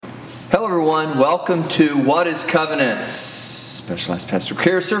Hello everyone, welcome to What is Covenants? Specialized Pastoral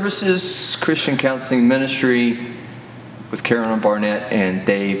Care Services, Christian Counseling Ministry with Carolyn Barnett and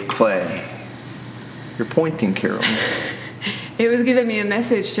Dave Clay. You're pointing, Carolyn. It was giving me a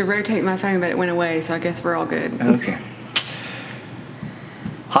message to rotate my phone, but it went away, so I guess we're all good. Okay.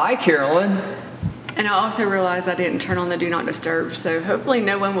 Hi, Carolyn. And I also realized I didn't turn on the Do Not Disturb, so hopefully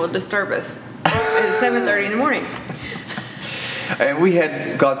no one will disturb us at 7:30 in the morning. And we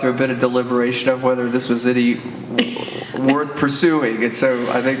had gone through a bit of deliberation of whether this was any worth pursuing, and so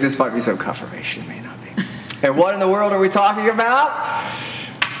I think this might be some confirmation, may not be. And what in the world are we talking about?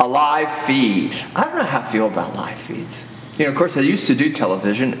 A live feed. I don't know how I feel about live feeds. You know, of course, I used to do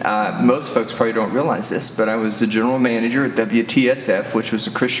television. Most folks probably don't realize this, but I was the general manager at WTSF, which was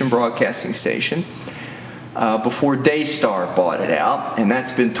a Christian broadcasting station, before Daystar bought it out, and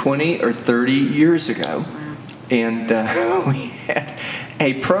that's been 20 or 30 years ago. And we had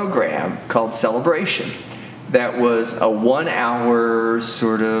a program called Celebration that was a 1-hour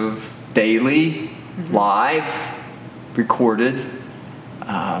sort of daily, live, recorded,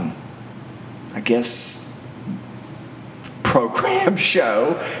 program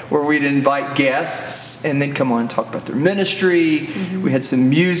show where we'd invite guests and they'd come on and talk about their ministry. We had some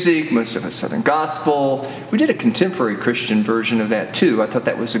music, most of it Southern gospel. We did a contemporary Christian version of that too. I thought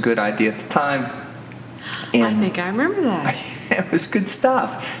that was a good idea at the time. And I think I remember that. It was good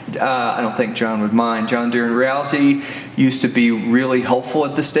stuff. I don't think John would mind. John Darren Rousey used to be really helpful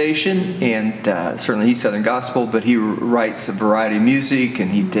at the station, and certainly he's Southern Gospel, but he writes a variety of music,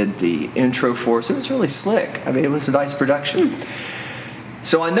 and he did the intro for us. It was really slick. I mean, it was a nice production.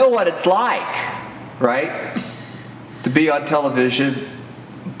 So I know what it's like, right, to be on television,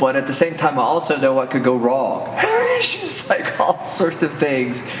 but at the same time, I also know what could go wrong. It's just like all sorts of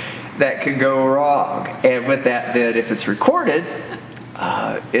things that could go wrong. And with that, then if it's recorded,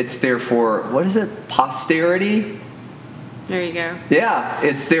 it's there for, what is it, posterity? There you go. Yeah,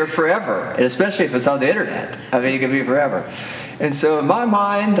 it's there forever, and especially if it's on the internet. I mean, it can be forever. And so in my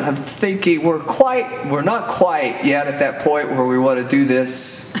mind, I'm thinking we're not quite yet at that point where we want to do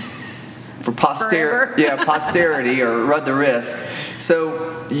this for posterity. Yeah, posterity, or run the risk.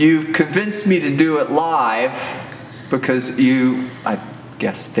 So you've convinced me to do it live because I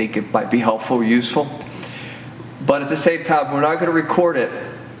guess think it might be helpful or useful. But at the same time, we're not going to record it.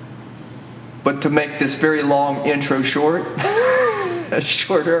 But to make this very long intro shorter, that's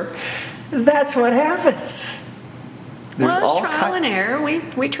what happens. Well, it's trial and error.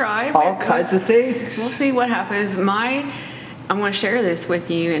 We try. All kinds of things. We'll see what happens. I want to share this with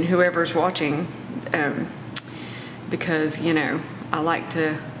you and whoever's watching, because, you know, I like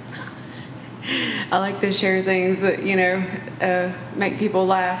to share things that, you know, make people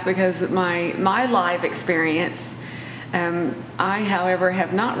laugh, because my live experience, I, however,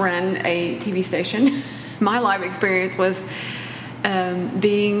 have not run a TV station. My live experience was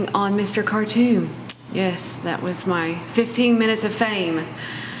being on Mr. Cartoon. Yes, that was my 15 minutes of fame.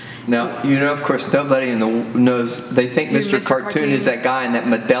 Now, you know, of course, nobody knows. They think Mr. Cartoon is that guy in that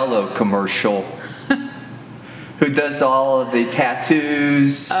Modelo commercial who does all of the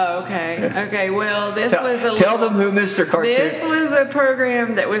tattoos. Oh, okay. Okay, well, Tell them who Mr. Cartoon. This was a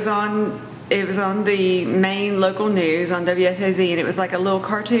program that was on. It was on the main local news on WSAZ, and it was like a little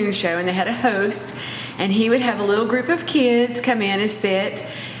cartoon show, and they had a host, and he would have a little group of kids come in and sit,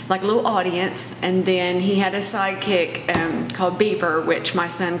 like a little audience, and then he had a sidekick called Beeper, which my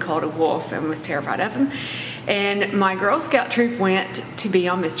son called a wolf and was terrified of him. And my Girl Scout troop went to be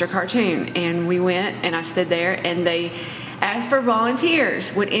on Mr. Cartoon, and we went, and I stood there, and they asked for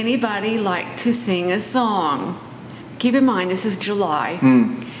volunteers. Would anybody like to sing a song? Keep in mind, this is July.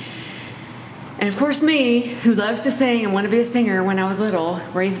 And of course, me, who loves to sing and wanted to be a singer when I was little,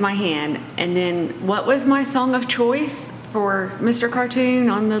 raised my hand. And then, what was my song of choice for Mr. Cartoon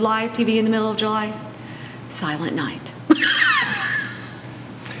on the live TV in the middle of July? Silent Night.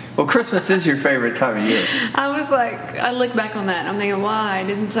 Well, Christmas is your favorite time of year. I look back on that and I'm thinking, why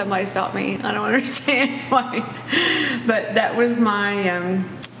didn't somebody stop me? I don't understand why. But that was my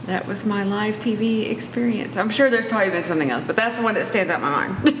live TV experience. I'm sure there's probably been something else, but that's the one that stands out in my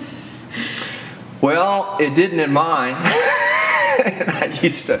mind. Well, it didn't in mine. I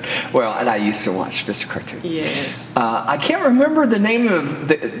used to watch Mr. Cartoon. Yes. I can't remember the name of.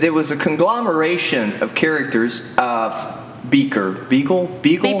 There was a conglomeration of characters. Beeper.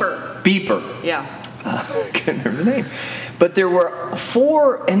 Yeah. I can't remember the name. But there were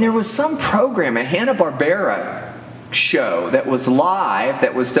 4, and there was some program, a Hanna-Barbera show that was live,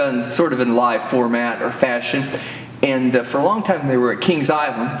 that was done sort of in live format or fashion. And for a long time, they were at Kings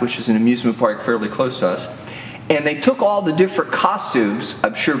Island, which is an amusement park fairly close to us. And they took all the different costumes,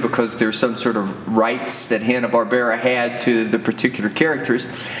 I'm sure because there's some sort of rights that Hanna-Barbera had to the particular characters.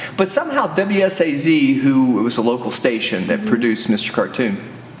 But somehow WSAZ, who was a local station that produced Mr. Cartoon,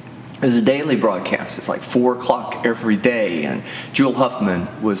 it was a daily broadcast. It's like 4 o'clock every day, and Jewel Huffman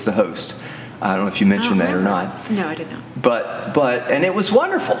was the host. I don't know if you mentioned that or not. No, I did not. And it was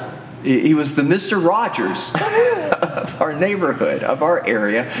wonderful. He was the Mr. Rogers of our neighborhood, of our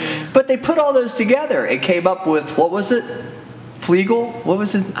area. But they put all those together. It came up with, what was it? Fleagle? What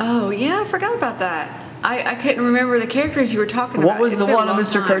was it? Oh, yeah, I forgot about that. I couldn't remember the characters you were talking about. What was the one of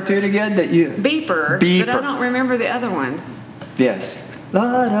Mr. Cartoon again? Beeper. Beeper. But I don't remember the other ones. Yes. La,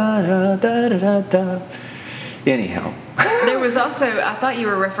 da, da, da, da, da. Anyhow. There was also, I thought you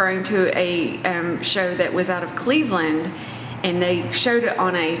were referring to a show that was out of Cleveland, and they showed it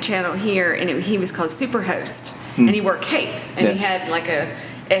on a channel here, and he was called Superhost, and he wore a cape, and he had like a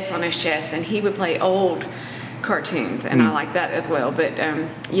S on his chest, and he would play old cartoons, and I like that as well. But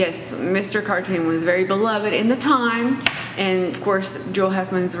yes, Mr. Cartoon was very beloved in the time, and of course Jewel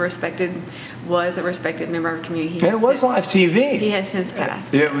Huffman's was a respected member of the community. And it was live TV. He has since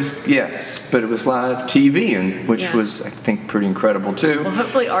passed. It was, yes, but it was live TV, and which was, I think, pretty incredible too. Well,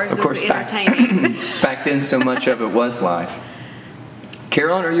 hopefully ours is entertaining. Back then, so much of it was live.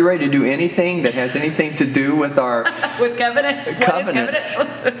 Carolyn, are you ready to do anything that has anything to do with our with covenants? Covenants.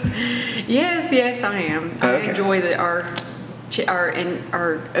 Yes, I am. I enjoy our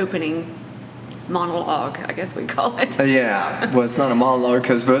opening monologue, I guess we call it. Yeah, well, it's not a monologue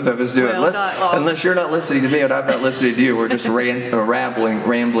because both of us do it. Unless you're not listening to me and I'm not listening to you, we're just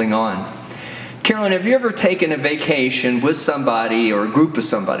rambling on. Carolyn, have you ever taken a vacation with somebody or a group of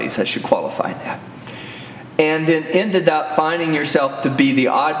somebodies? I should qualify that. And then ended up finding yourself to be the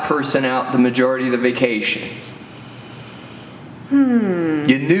odd person out the majority of the vacation.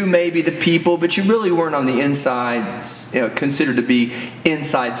 You knew maybe the people, but you really weren't on the inside, considered to be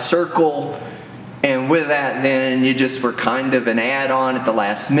inside circle. And with that, then you just were kind of an add-on at the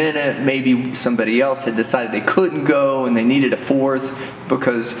last minute. Maybe somebody else had decided they couldn't go and they needed a fourth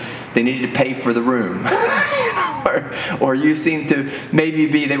because they needed to pay for the room. or you seemed to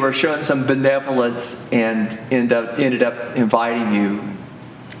maybe they were showing some benevolence and ended up inviting you.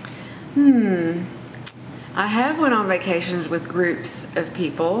 I have went on vacations with groups of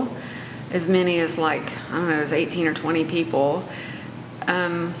people, as many as it was 18 or 20 people.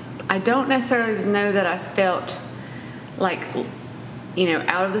 I don't necessarily know that I felt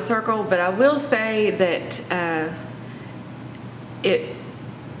out of the circle, but I will say that it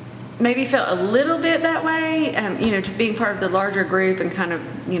maybe felt a little bit that way, just being part of the larger group and kind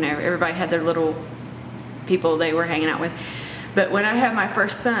of, everybody had their little people they were hanging out with. But when I had my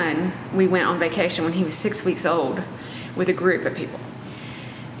first son, we went on vacation when he was 6 weeks old with a group of people.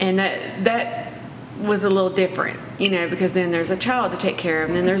 And that was a little different, because then there's a child to take care of,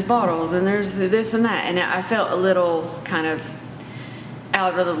 and then there's bottles, and there's this and that. And I felt a little kind of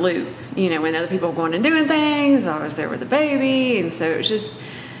out of the loop, when other people were going and doing things. I was there with the baby, and so it was just,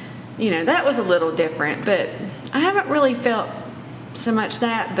 that was a little different. But I haven't really felt so much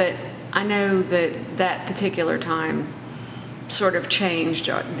that, but I know that particular time sort of changed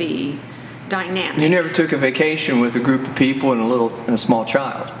the dynamic. You never took a vacation with a group of people and a small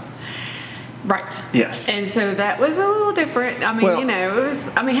child. Right. Yes. And so that was a little different. I mean, it was,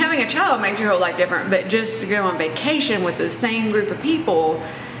 having a child makes your whole life different, but just to go on vacation with the same group of people,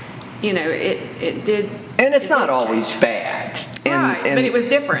 it did. And it's not always bad. Right, but it was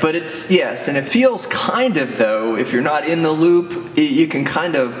different. But and it feels kind of, though, if you're not in the loop, you can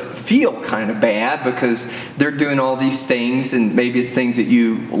kind of feel kind of bad because they're doing all these things, and maybe it's things that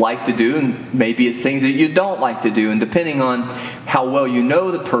you like to do, and maybe it's things that you don't like to do, and depending on how well you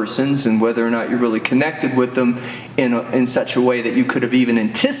know the persons and whether or not you're really connected with them in such a way that you could have even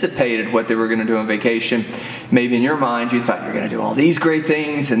anticipated what they were going to do on vacation, maybe in your mind you thought you're going to do all these great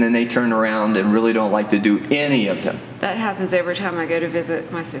things, and then they turn around and really don't like to do any of them. That happens every time I go to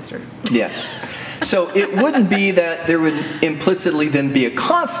visit my sister. Yes. So it wouldn't be that there would implicitly then be a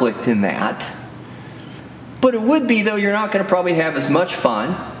conflict in that, but it would be, though, you're not going to probably have as much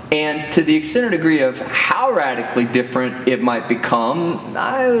fun. And to the extent or degree of how radically different it might become,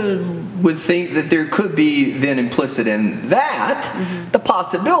 I would think that there could be then implicit in that the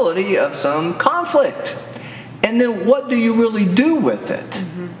possibility of some conflict. And then what do you really do with it?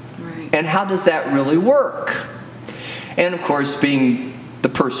 Right. And how does that really work? And of course, being the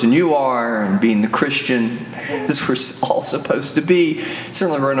person you are and being the Christian as we're all supposed to be,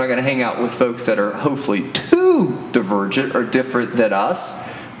 certainly we're not going to hang out with folks that are hopefully too divergent or different than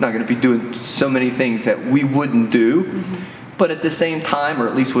us. Not going to be doing so many things that we wouldn't do, but at the same time, or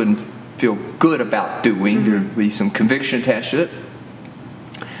at least wouldn't feel good about doing. There'll be some conviction attached to it.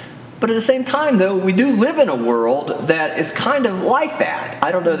 But at the same time, though, we do live in a world that is kind of like that.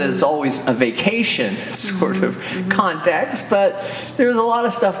 I don't know that it's always a vacation sort of context, but there's a lot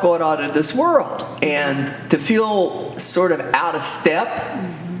of stuff going on in this world. And to feel sort of out of step,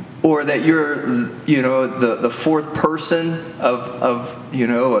 or that you're, the fourth person of a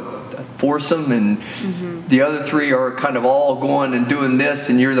foursome, and the other three are kind of all going and doing this,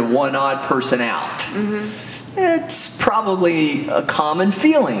 and you're the one odd person out. It's probably a common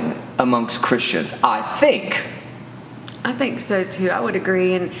feeling amongst Christians, I think. I think so too. I would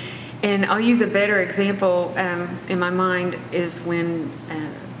agree, and I'll use a better example in my mind is when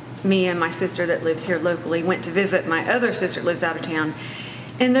me and my sister that lives here locally went to visit my other sister that lives out of town.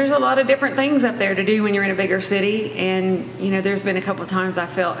 And there's a lot of different things up there to do when you're in a bigger city. And, there's been a couple of times I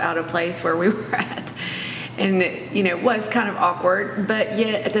felt out of place where we were at. And, it was kind of awkward. But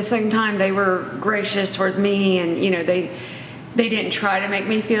yet, at the same time, they were gracious towards me. And, they didn't try to make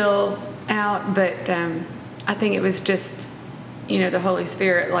me feel out. But I think it was just, the Holy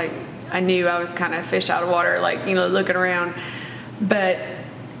Spirit. Like, I knew I was kind of fish out of water, like, looking around. But,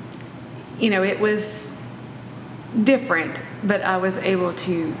 it was different, but I was able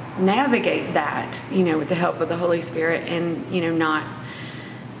to navigate that, with the help of the Holy Spirit, and not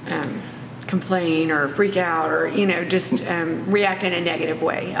complain or freak out or just react in a negative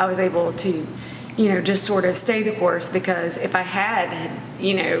way. I was able to just sort of stay the course, because if I had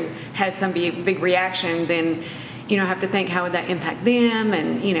had some big reaction, then I have to think, how would that impact them?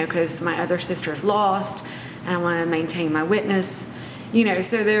 And because my other sister's lost and I want to maintain my witness.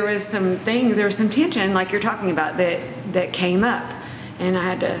 So there was some tension, like you're talking about, that came up, and I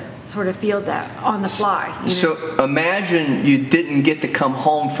had to sort of feel that on the fly. So imagine you didn't get to come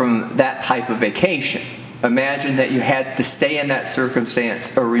home from that type of vacation. Imagine that you had to stay in that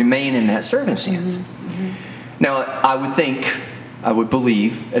circumstance or remain in that circumstance. Now, I would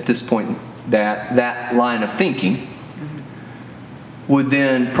believe at this point that line of thinking would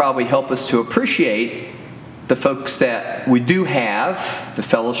then probably help us to appreciate the folks that we do have, the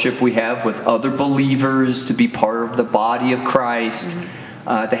fellowship we have with other believers, to be part of the body of Christ,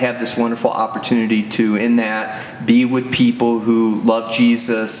 to have this wonderful opportunity to, in that, be with people who love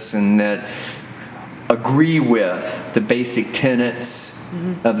Jesus and that agree with the basic tenets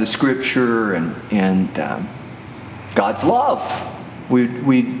of the Scripture and God's love.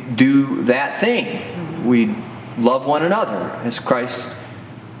 We do that thing. We love one another as Christ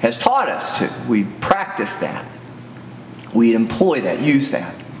has taught us to. We practice that. We employ that, use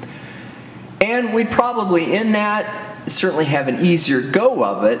that. And we'd probably, in that, certainly have an easier go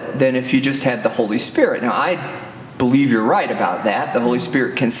of it than if you just had the Holy Spirit. Now, I believe you're right about that. The Holy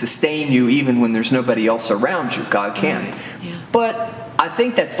Spirit can sustain you even when there's nobody else around you. God can. Right. Yeah. But I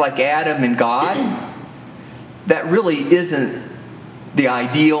think that's like Adam and God. That really isn't the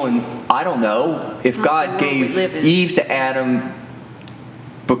ideal. And I don't know if God gave Eve to Adam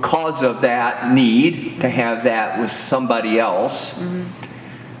because of that need to have that with somebody else,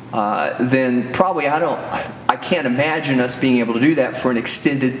 then probably I can't imagine us being able to do that for an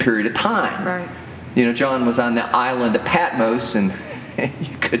extended period of time. Right. John was on the island of Patmos, and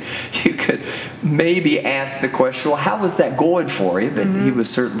you could maybe ask the question, well, how was that going for you? But he was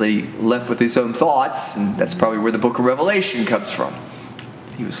certainly left with his own thoughts, and that's probably where the book of Revelation comes from.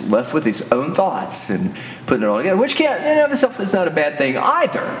 He was left with his own thoughts and putting it all together, which in and of itself is not a bad thing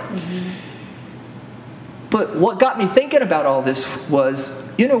either. But what got me thinking about all this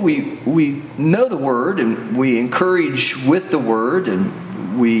was, we know the Word, and we encourage with the Word,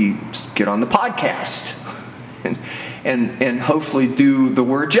 and we get on the podcast and hopefully do the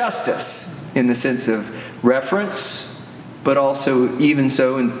Word justice in the sense of reference, but also even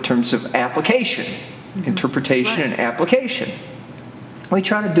so in terms of application, interpretation and application. We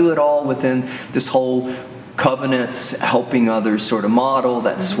try to do it all within this whole covenants, helping others sort of model.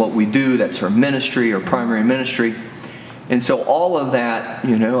 That's what we do. That's our ministry, our primary ministry. And so all of that,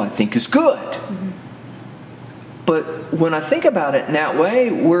 I think is good. But when I think about it in that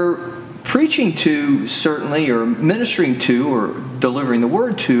way, we're preaching to, certainly, or ministering to, or delivering the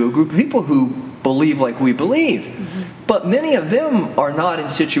Word to a group of people who believe like we believe. But many of them are not in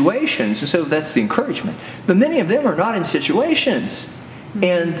situations, and so that's the encouragement. But many of them are not in situations.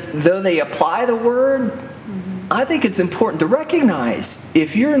 And though they apply the Word, I think it's important to recognize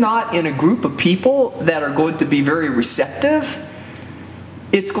if you're not in a group of people that are going to be very receptive,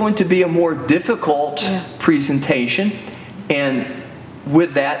 it's going to be a more difficult presentation. And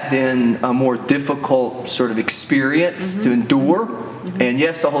with that, then a more difficult sort of experience to endure. And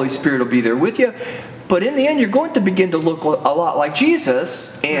yes, the Holy Spirit will be there with you. But in the end, you're going to begin to look a lot like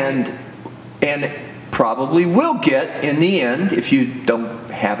Jesus. And and probably will get in the end if you don't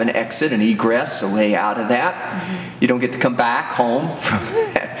have an exit, an egress, a way out of that. You don't get to come back home from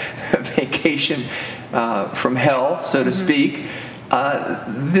a vacation from hell, so to speak.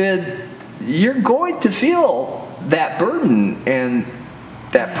 Then you're going to feel that burden and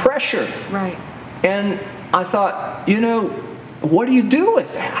that pressure. Right. And I thought, what do you do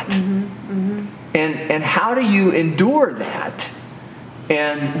with that? And how do you endure that?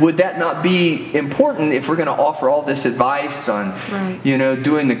 And would that not be important if we're going to offer all this advice on,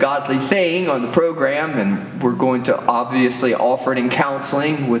 doing the godly thing on the program, and we're going to obviously offer it in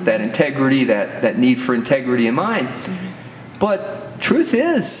counseling with that integrity, that need for integrity in mind. But truth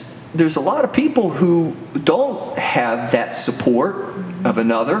is, there's a lot of people who don't have that support of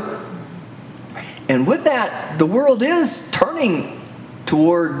another. And with that, the world is turning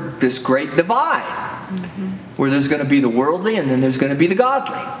toward this great divide. Where there's going to be the worldly and then there's going to be the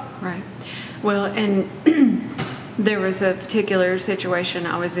godly. Right. Well, and there was a particular situation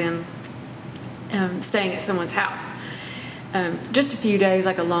I was in, staying at someone's house. Just a few days,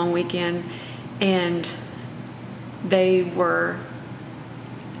 like a long weekend, and they were,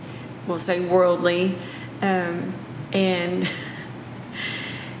 we'll say, worldly, and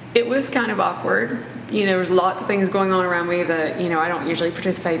it was kind of awkward. There was lots of things going on around me that, I don't usually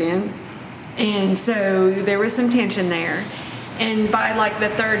participate in. And so there was some tension there. And by like the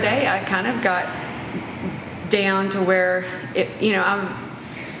third day, I kind of got down to where,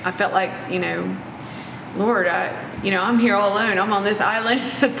 I felt like, Lord, I'm here all alone. I'm on this island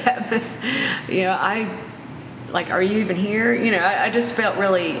of Patmos. Are you even here? I just felt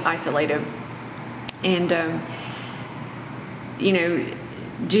really isolated. And,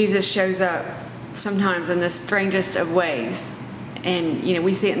 Jesus shows up sometimes in the strangest of ways. And,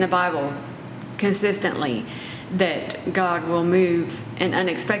 we see it in the Bible consistently that God will move in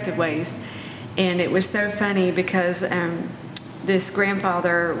unexpected ways. And it was so funny because this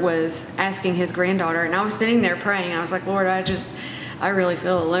grandfather was asking his granddaughter, and I was sitting there praying. I was like, Lord, I really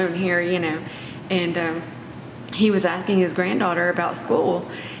feel alone here, And he was asking his granddaughter about school,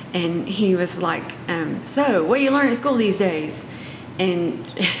 and he was like, so what do you learn at school these days? And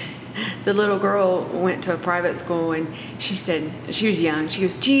the little girl went to a private school, and she said, she was young, she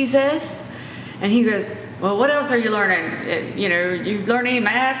goes, Jesus. And he goes, well, what else are you learning? You learn any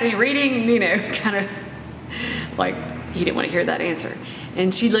math, any reading? Kind of like he didn't want to hear that answer.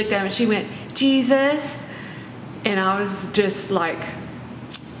 And she looked at him and she went, Jesus. And I was just like,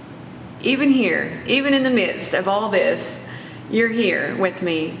 even here, even in the midst of all this, you're here with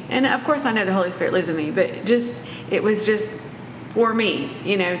me. And of course I know the Holy Spirit lives in me, but it was just for me,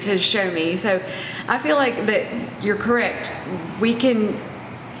 to show me. So I feel like that you're correct. We can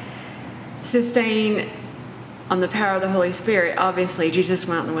sustain on the power of the Holy Spirit. Obviously, Jesus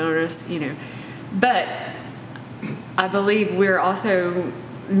went out in the wilderness, But I believe we're also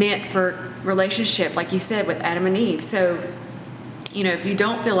meant for relationship, like you said, with Adam and Eve. So, if you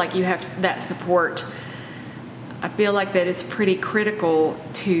don't feel like you have that support, I feel like that it's pretty critical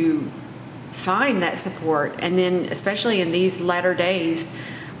to find that support. And then, especially in these latter days,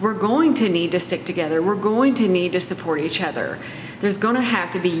 we're going to need to stick together. We're going to need to support each other. There's going to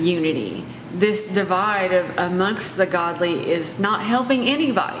have to be unity. This divide amongst the godly is not helping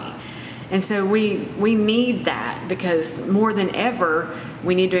anybody. And so we need that, because more than ever,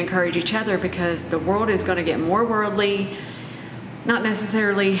 we need to encourage each other, because the world is going to get more worldly, not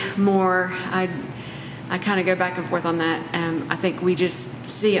necessarily more. I kind of go back and forth on that. I think we just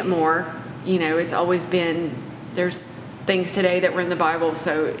see it more. It's always been, there's things today that were in the Bible.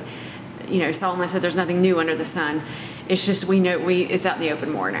 So, Solomon said there's nothing new under the sun. It's just it's out in the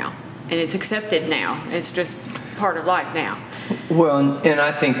open more now, and it's accepted now. It's just part of life now. Well, and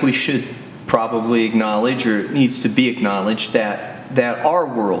I think we should probably acknowledge, or it needs to be acknowledged, that our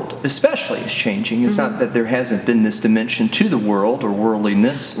world especially is changing. It's not that there hasn't been this dimension to the world or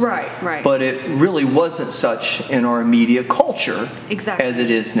worldliness. Right. But it really wasn't such in our immediate culture as it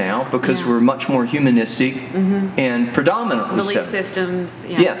is now, because we're much more humanistic and predominantly belief systems.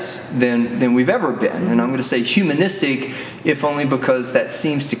 Yeah. Yes, than we've ever been. And I'm going to say humanistic, if only because that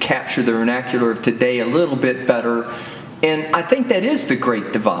seems to capture the vernacular of today a little bit better. And I think that is the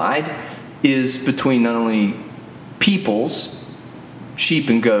great divide, is between not only peoples, sheep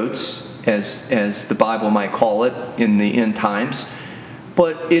and goats, as the Bible might call it in the end times,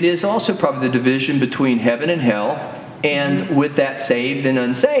 but it is also probably the division between heaven and hell, and with that, saved and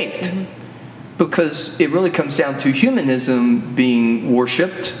unsaved. Because it really comes down to humanism being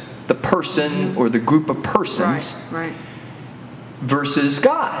worshipped, the person or the group of persons, versus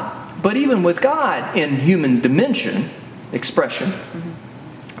God. But even with God in human dimension, expression,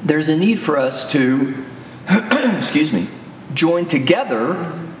 there's a need for us to, excuse me, join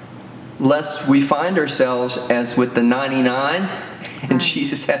together, lest we find ourselves as with the 99, and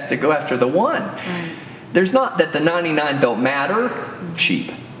Jesus has to go after the one. There's not that the 99 don't matter,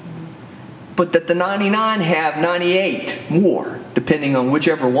 sheep, but that the 99 have 98 more, depending on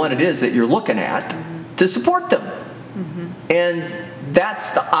whichever one it is that you're looking at, to support them. And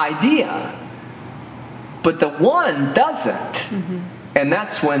that's the idea. But the one doesn't. And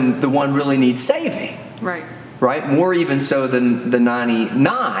that's when the one really needs saving. Right? More even so than the 99.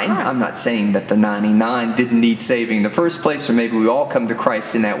 I'm not saying that the 99 didn't need saving in the first place, or maybe we all come to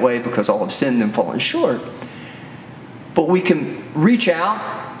Christ in that way because all have sinned and fallen short. But we can reach out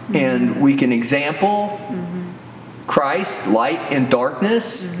and we can example Christ, light in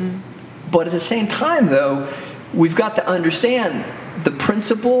darkness. But at the same time, though, we've got to understand the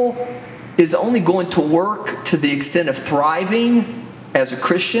principle is only going to work to the extent of thriving as a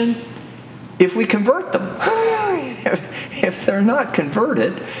Christian if we convert them. If they're not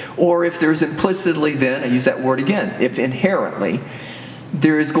converted, or if there's implicitly then, I use that word again, if inherently,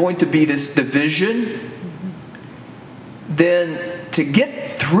 there is going to be this division, then to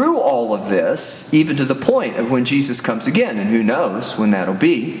get through all of this, even to the point of when Jesus comes again, and who knows when that'll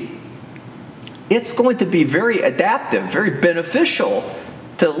be, it's going to be very adaptive, very beneficial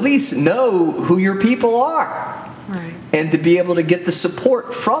to at least know who your people are. And to be able to get the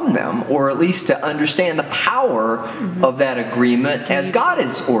support from them, or at least to understand the power of that agreement as God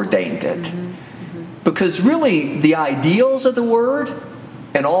has ordained it. Because really, the ideals of the Word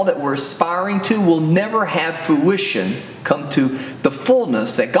and all that we're aspiring to will never have fruition, come to the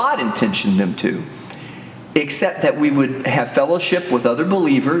fullness that God intentioned them to, except that we would have fellowship with other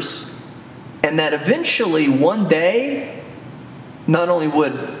believers, and that eventually, one day, not only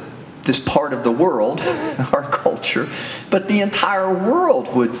would this part of the world, our culture, but the entire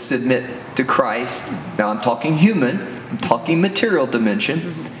world would submit to Christ. Now I'm talking human, I'm talking material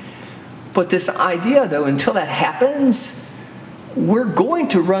dimension. But this idea, though, until that happens, we're going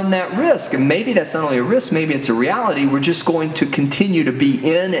to run that risk. And maybe that's not only a risk, maybe it's a reality. We're just going to continue to be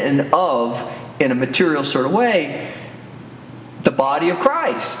in and of, in a material sort of way, the body of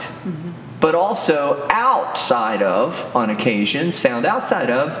Christ. But also outside of, on occasions, found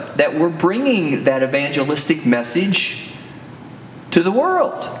outside of, that we're bringing that evangelistic message to the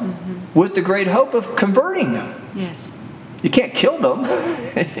world with the great hope of converting them. You can't kill them.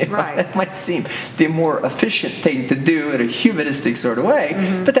 It might seem the more efficient thing to do in a humanistic sort of way,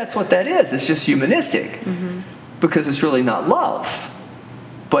 but that's what that is. It's just humanistic because it's really not love.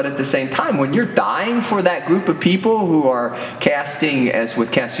 But at the same time, when you're dying for that group of people who are casting, as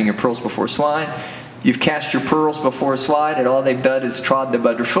with casting your pearls before swine, you've cast your pearls before swine and all they've done is trod them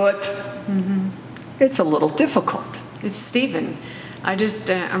underfoot, it's a little difficult. It's Stephen.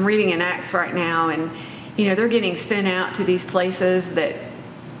 I'm reading in Acts right now, and they're getting sent out to these places that,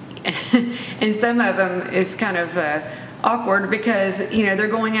 and some of them it's kind of awkward because they're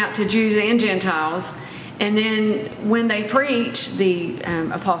going out to Jews and Gentiles. And then when they preach, the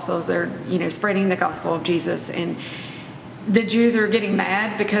apostles, they're spreading the gospel of Jesus, and the Jews are getting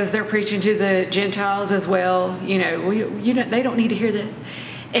mad because they're preaching to the Gentiles as well. They don't need to hear this.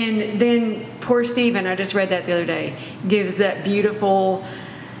 And then poor Stephen, I just read that the other day, gives that beautiful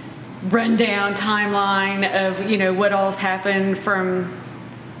rundown timeline of what all's happened from.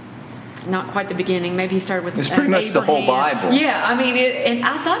 Not quite the beginning. Maybe he started with. It's pretty much Abraham. The whole Bible. Yeah, I mean, and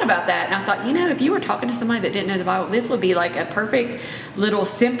I thought about that, and I thought, if you were talking to somebody that didn't know the Bible, this would be like a perfect little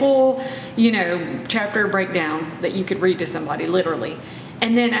simple, chapter breakdown that you could read to somebody, literally.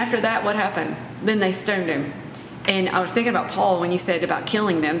 And then after that, what happened? Then they stoned him. And I was thinking about Paul when you said about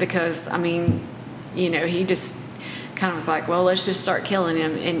killing them, because he just kind of was like, well, let's just start killing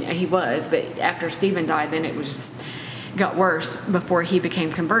him, and he was. But after Stephen died, then it was just got worse before he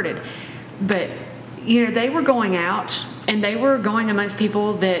became converted. But, they were going out, and they were going amongst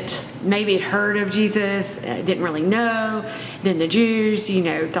people that maybe had heard of Jesus, didn't really know. Then the Jews,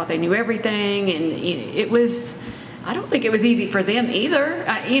 thought they knew everything. And it was, I don't think it was easy for them either.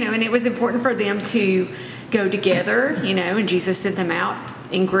 And it was important for them to go together, and Jesus sent them out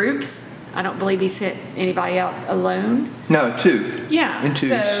in groups. I don't believe he sent anybody out alone. No, two. Yeah. In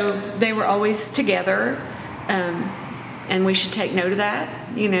twos. So they were always together. And we should take note of that.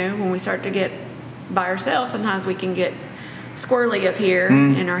 When we start to get by ourselves, sometimes we can get squirrely up here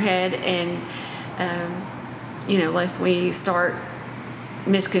in our head, and lest we start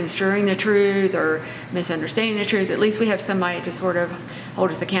misconstruing the truth or misunderstanding the truth, at least we have somebody to sort of hold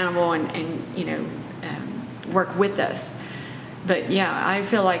us accountable and work with us. But yeah, I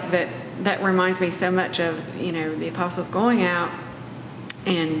feel like that reminds me so much of the apostles going out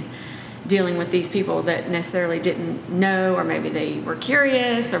and dealing with these people that necessarily didn't know, or maybe they were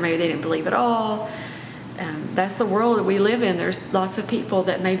curious, or maybe they didn't believe at all. That's the world that we live in. There's lots of people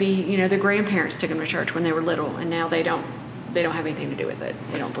that maybe, their grandparents took them to church when they were little, and now they don't have anything to do with it.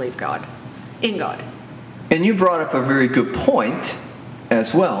 They don't believe in God. And you brought up a very good point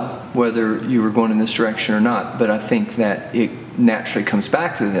as well, whether you were going in this direction or not, but I think that it naturally comes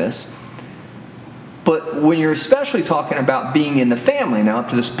back to this. But when you're especially talking about being in the family, now up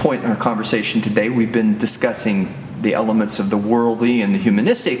to this point in our conversation today, we've been discussing the elements of the worldly and the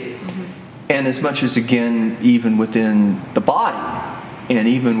humanistic, and as much as, again, even within the body, and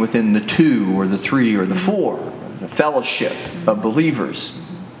even within the 2 or the 3 or the 4, the fellowship of believers,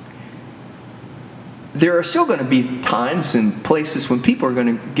 there are still going to be times and places when people are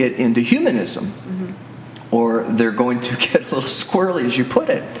going to get into humanism, or they're going to get a little squirrely, as you put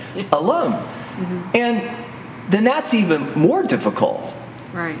it, alone. And then that's even more difficult,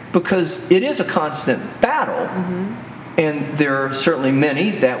 right? Because it is a constant battle, and there are certainly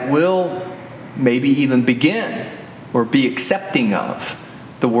many that will maybe even begin or be accepting of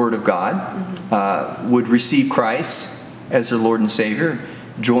the Word of God, would receive Christ as their Lord and Savior,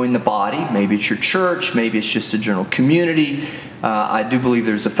 join the body. Maybe it's your church, maybe it's just a general community. I do believe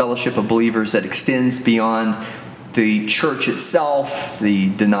there's a fellowship of believers that extends beyond the church itself, the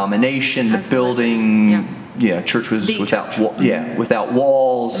denomination, the building. Yeah, church was without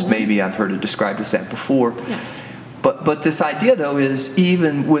walls. Maybe I've heard it described as that before. But this idea, though, is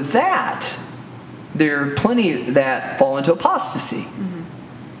even with that, there are plenty that fall into apostasy.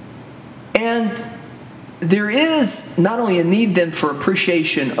 And there is not only a need then for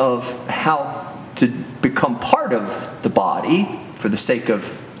appreciation of how to become part of the body for the sake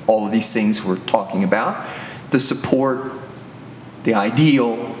of all of these things we're talking about, the support, the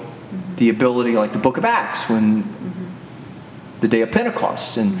ideal, the ability, like the book of Acts, when the day of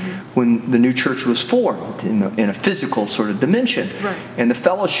Pentecost, and when the new church was formed in a physical sort of dimension, and the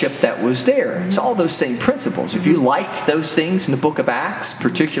fellowship that was there. It's all those same principles. If you liked those things in the book of Acts,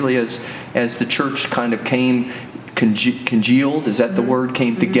 particularly as the church kind of congealed, is that the word,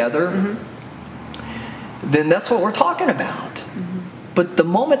 came together, then that's what we're talking about. But the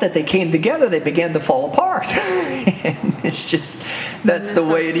moment that they came together, they began to fall apart. And it's just, that's the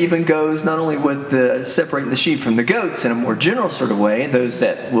way it even goes, not only with separating the sheep from the goats in a more general sort of way, those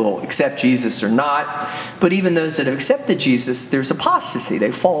that will accept Jesus or not, but even those that have accepted Jesus, there's apostasy.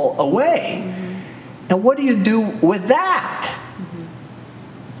 They fall away. Now, what do you do with that?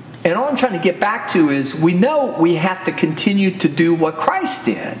 And all I'm trying to get back to is, we know we have to continue to do what Christ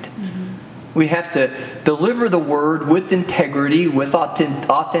did. We have to deliver the word with integrity, with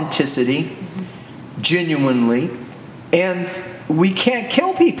authenticity, genuinely, and we can't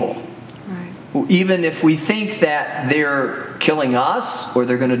kill people. Even if we think that they're killing us or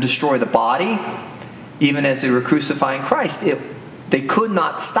they're going to destroy the body, even as they were crucifying Christ, they could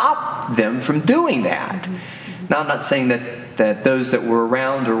not stop them from doing that. Now, I'm not saying that those that were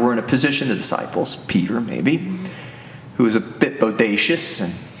around or were in a position, the disciples, Peter maybe, who was a bit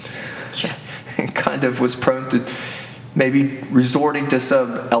bodacious and kind of was prone to maybe resorting to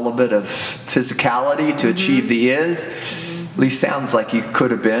some element of physicality to achieve the end. At least sounds like he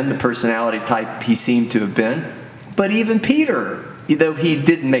could have been the personality type he seemed to have been. But even Peter, though he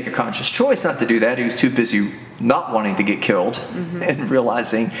didn't make a conscious choice not to do that, he was too busy not wanting to get killed and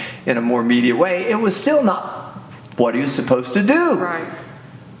realizing in a more immediate way it was still not what he was supposed to do.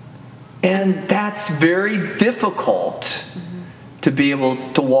 And that's very difficult to be able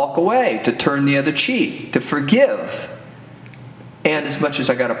to walk away, to turn the other cheek, to forgive. And as much as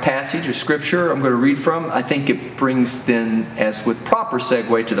I got a passage of Scripture I'm going to read from, I think it brings then, as with proper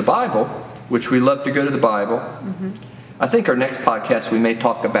segue, to the Bible, which we love to go to the Bible. I think our next podcast we may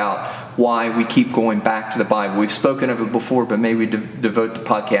talk about why we keep going back to the Bible. We've spoken of it before, but maybe devote the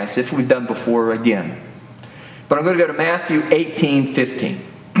podcast, if we've done before, again. But I'm going to go to Matthew 18:15.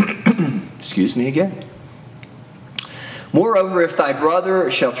 Excuse me again. Moreover, if thy brother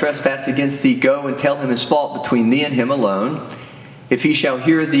shall trespass against thee, go and tell him his fault between thee and him alone. If he shall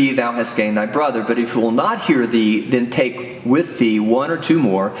hear thee, thou hast gained thy brother. But if he will not hear thee, then take with thee 1 or 2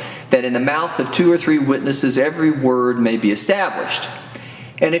 more, that in the mouth of 2 or 3 witnesses every word may be established.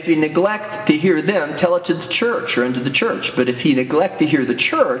 And if he neglect to hear them, tell it to the church, or unto the church. But if he neglect to hear the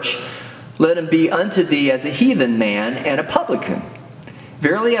church, let him be unto thee as a heathen man and a publican.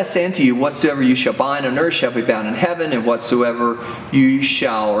 Verily I say unto you, whatsoever you shall bind on earth shall be bound in heaven, and whatsoever you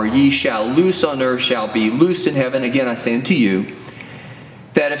shall or ye shall loose on earth shall be loosed in heaven. Again I say unto you,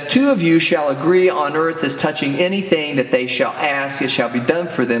 that if two of you shall agree on earth as touching anything that they shall ask, it shall be done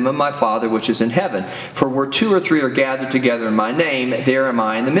for them of my Father which is in heaven. For where 2 or 3 are gathered together in my name, there am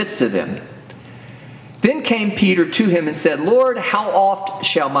I in the midst of them. Then came Peter to him and said, Lord, how oft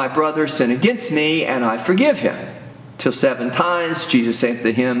shall my brother sin against me, and I forgive him? Till 7 times. Jesus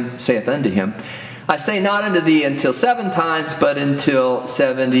saith unto him, I say not unto thee until 7 times, but until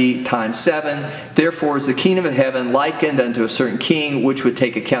 70 times 7. Therefore is the kingdom of heaven likened unto a certain king, which would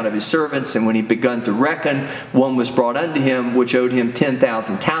take account of his servants. And when he begun to reckon, one was brought unto him, which owed him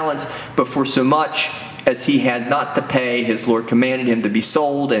 10,000 talents. But for so much as he had not to pay, his Lord commanded him to be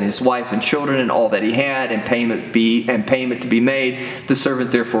sold, and his wife and children, and all that he had, and payment to be made. The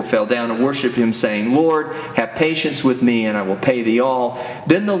servant therefore fell down and worshipped him, saying, Lord, have patience with me, and I will pay thee all.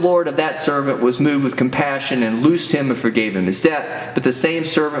 Then the Lord of that servant was moved with compassion, and loosed him and forgave him his debt. But the same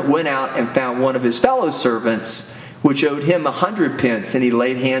servant went out and found one of his fellow servants, which owed him 100 pence, and he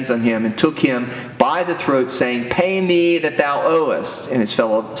laid hands on him and took him by the throat, saying, Pay me that thou owest. And his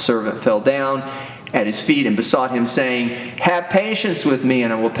fellow servant fell down at his feet and besought him, saying, Have patience with me,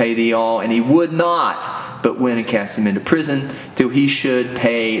 and I will pay thee all. And he would not, but went and cast him into prison till he should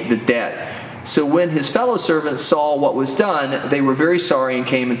pay the debt. So when his fellow servants saw what was done, they were very sorry, and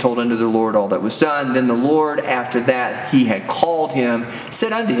came and told unto their Lord all that was done. Then the Lord, after that he had called him,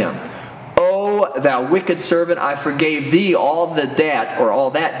 said unto him, O thou wicked servant, I forgave thee all the debt, or all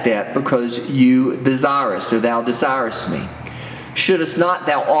that debt, because thou desirest me. Shouldest not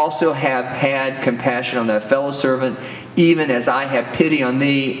thou also have had compassion on thy fellow servant, even as I have pity on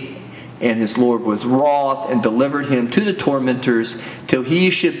thee? And his Lord was wroth, and delivered him to the tormentors, till he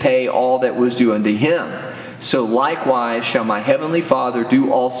should pay all that was due unto him. So likewise shall my heavenly Father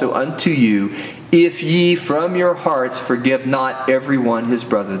do also unto you, if ye from your hearts forgive not every one his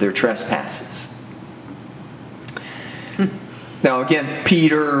brother their trespasses. Now again,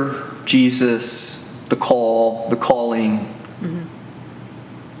 Peter, Jesus, the calling.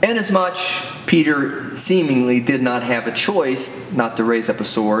 Inasmuch Peter seemingly did not have a choice not to raise up a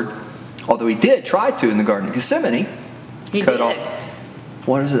sword, although he did try to in the Garden of Gethsemane. He cut did. off,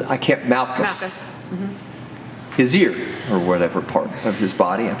 what is it? Malchus. His ear, or whatever part of his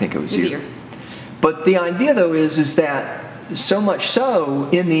body. I think it was His ear. ear. But the idea, though, is that so much so,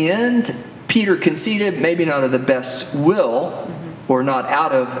 in the end, Peter conceded, maybe not of the best will, or not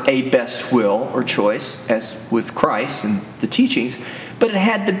out of a best will or choice, as with Christ and the teachings, but it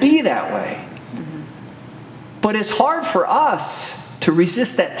had to be that way. But it's hard for us to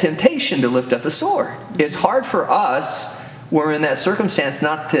resist that temptation to lift up a sword. It's hard for us, when we're in that circumstance,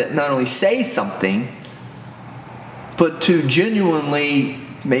 not only say something, but to genuinely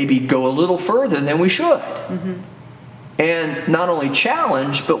maybe go a little further than we should. And not only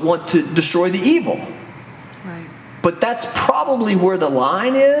challenge, but want to destroy the evil. Right. But that's probably where the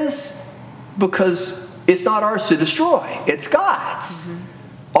line is, because it's not ours to destroy. It's God's.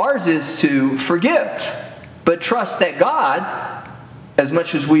 Ours is to forgive, but trust that God, as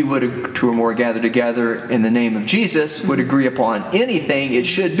much as we would, 2 or more gathered together in the name of Jesus, would agree upon anything it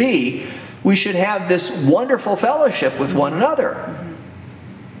should be, we should have this wonderful fellowship with one another.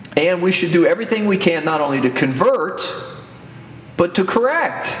 And we should do everything we can not only to convert, but to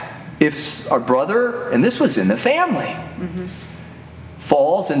correct. If our brother, and this was in the family,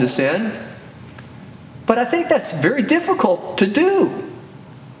 falls into sin. But I think that's very difficult to do.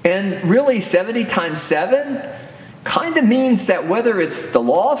 And really 70 times 7 kind of means that whether it's the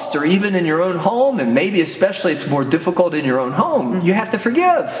lost or even in your own home, and maybe especially it's more difficult in your own home, you have to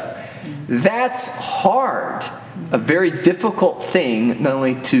forgive. That's hard. A very difficult thing not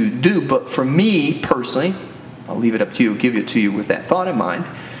only to do, but for me personally, I'll leave it up to you, give it to you with that thought in mind,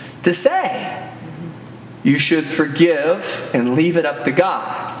 to say, you should forgive and leave it up to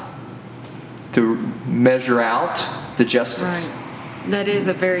God to measure out the justice. Right. That is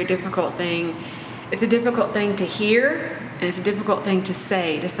a very difficult thing. It's a difficult thing to hear, and it's a difficult thing to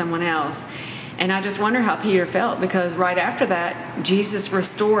say to someone else. And I just wonder how Peter felt, because right after that, Jesus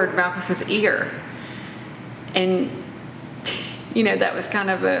restored Malchus's ear. And, that was kind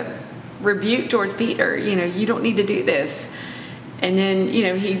of a rebuke towards Peter. You don't need to do this. And then,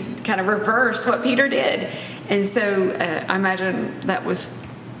 he kind of reversed what Peter did. And so I imagine that was,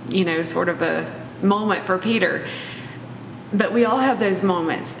 sort of a moment for Peter. But we all have those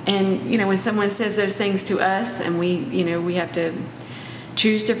moments. And, when someone says those things to us and we have to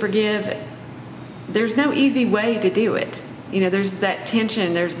choose to forgive, there's no easy way to do it. There's that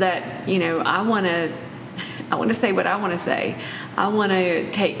tension. There's that, I want to say what I want to say. I want to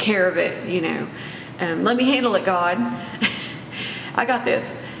take care of it, let me handle it, God. I got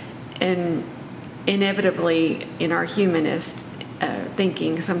this. And inevitably, in our humanist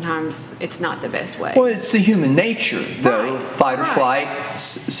thinking sometimes it's not the best way. Well, it's the human nature, though. Right. Fight or Right. flight,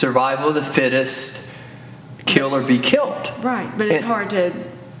 survival of the fittest, kill or be killed. Right, but it's And- hard to,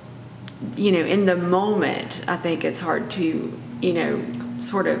 in the moment, I think it's hard to,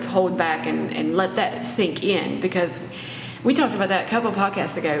 sort of hold back and let that sink in, because we talked about that a couple of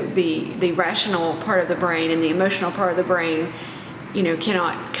podcasts ago. The rational part of the brain and the emotional part of the brain,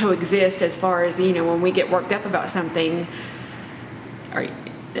 cannot coexist as far as, when we get worked up about something.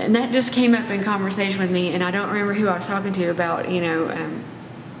 And that just came up in conversation with me, and I don't remember who I was talking to about,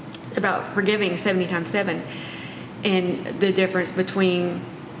 about forgiving 70 times 7 and the difference between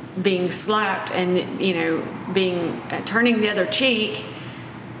being slapped and, being turning the other cheek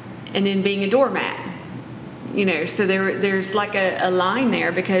and then being a doormat. So there's like a line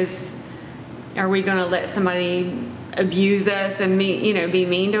there, because are we going to let somebody abuse us and be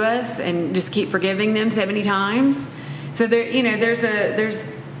mean to us and just keep forgiving them 70 times? So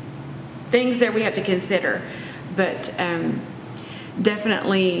there's things that we have to consider, but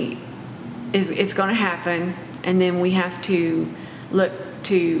definitely it's going to happen, and then we have to look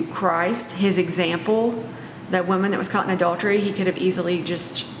to Christ, his example. That woman that was caught in adultery, he could have easily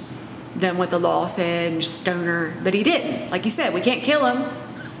just done what the law said and just stone her, but he didn't. Like you said, we can't kill him.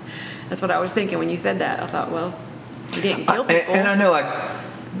 That's what I was thinking when you said that. I thought, well, he didn't kill people. And I know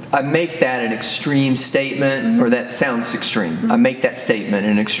I make that an extreme statement, or that sounds extreme. I make that statement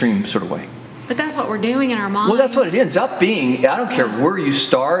in an extreme sort of way. But that's what we're doing in our minds. Well, that's what it ends up being. I don't care where you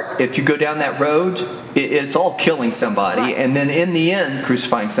start. If you go down that road, it's all killing somebody, Right. and then in the end,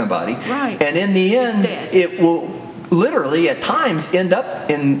 crucifying somebody. Right. And in the end, death. it will literally at times end up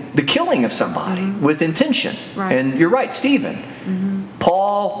in the killing of somebody with intention. Right. And you're right, Stephen.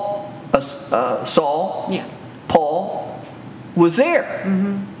 Paul, Saul, Yeah. Paul was there.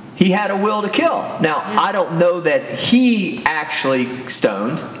 He had a will to kill. Now, I don't know that he actually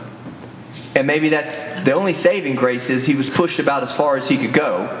stoned. And maybe that's the only saving grace, is he was pushed about as far as he could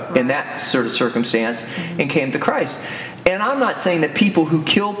go in that sort of circumstance and came to Christ. And I'm not saying that people who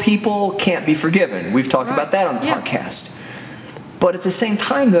kill people can't be forgiven. We've talked about that on the podcast. But at the same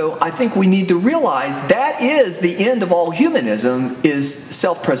time, though, I think we need to realize that is the end of all humanism, is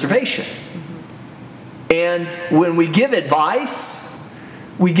self-preservation. And when we give advice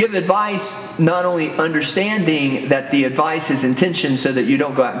not only understanding that the advice is intentioned so that you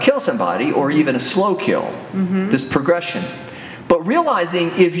don't go out and kill somebody, or even a slow kill, this progression. But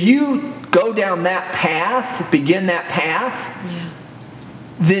realizing if you go down that path, begin that path,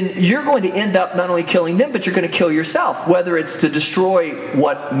 then you're going to end up not only killing them, but you're going to kill yourself, whether it's to destroy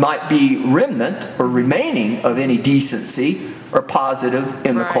what might be remnant or remaining of any decency or positive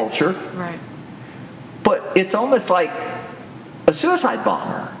in the culture. Right. But it's almost like a suicide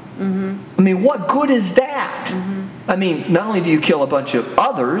bomber. I mean, what good is that? I mean, not only do you kill a bunch of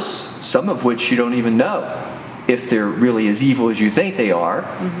others, some of which you don't even know if they're really as evil as you think they are,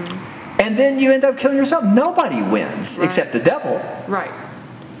 and then you end up killing yourself. Nobody wins except the devil. Right.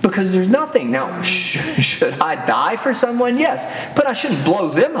 Because there's nothing. Now, should I die for someone? Yes. But I shouldn't blow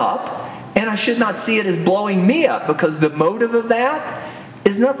them up, and I should not see it as blowing me up, because the motive of that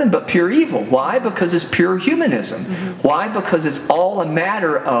is nothing but pure evil. Why? Because it's pure humanism. Why? Because it's all a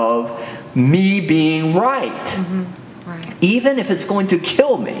matter of me being right. Right. Even if it's going to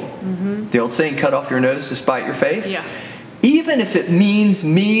kill me. The old saying, cut off your nose to spite your face. Yeah. Even if it means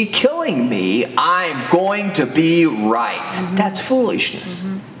me killing me, I'm going to be right. That's foolishness.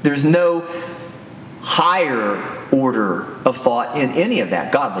 There's no higher order of thought in any of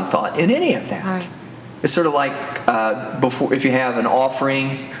that, godly thought in any of that. Right. It's sort of like before, if you have an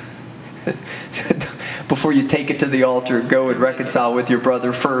offering, before you take it to the altar, go and reconcile with your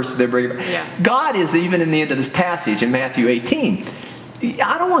brother first. Then bring it. Yeah. God is even in the end of this passage in Matthew 18.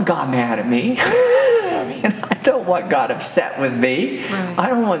 I don't want God mad at me. I don't want God upset with me. Right. I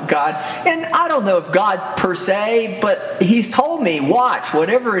don't want God, and I don't know if God per se, but He's told me, watch,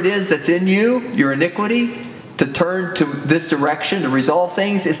 whatever it is that's in you, your iniquity, to turn to this direction, to resolve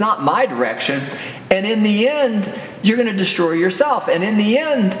things. It's not my direction. And in the end, you're going to destroy yourself. And in the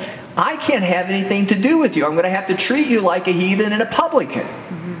end, I can't have anything to do with you. I'm going to have to treat you like a heathen and a publican.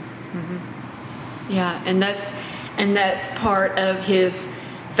 Yeah, and that's part of his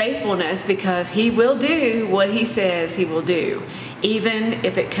faithfulness, because he will do what he says he will do, even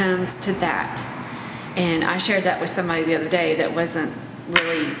if it comes to that. And I shared that with somebody the other day that wasn't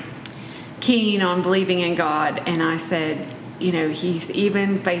really keen on believing in God, and I said, he's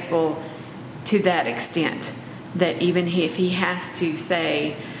even faithful to that extent, that even if he has to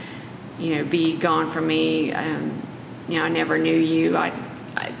say, be gone from me, I never knew you, I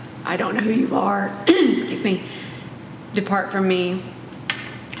don't know who you are, excuse me, depart from me,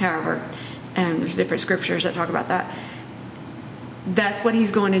 however, there's different scriptures that talk about that. That's what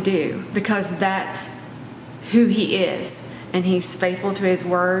he's going to do, because that's who he is, and he's faithful to his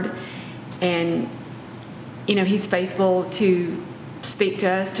word, and he's faithful to speak to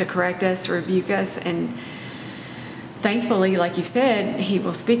us, to correct us, to rebuke us, and thankfully, like you said, he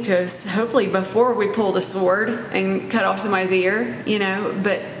will speak to us hopefully before we pull the sword and cut off somebody's ear,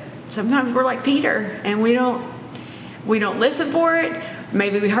 but sometimes we're like Peter, and we don't listen for it.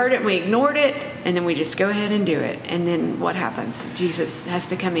 Maybe we heard it and we ignored it, and then we just go ahead and do it. And then what happens? Jesus has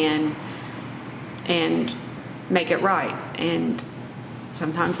to come in and make it right. And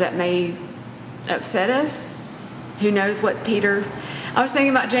sometimes that may upset us. Who knows what Peter... I was thinking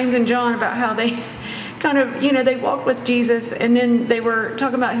about James and John, about how they kind of, they walked with Jesus, and then they were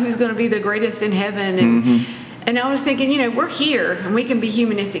talking about who's going to be the greatest in heaven. And, and I was thinking, we're here, and we can be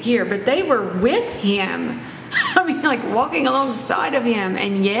humanistic here, but they were with him. I mean, like walking alongside of him,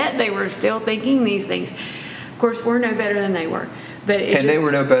 and yet they were still thinking these things. Of course, we're no better than they were, but they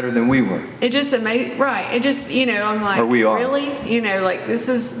were no better than we were. It just amazed, right? It just, I'm like, or we are. Really, like this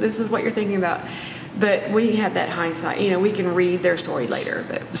is what you're thinking about. But we have that hindsight. We can read their story later.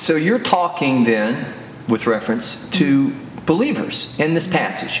 But so you're talking then with reference to believers in this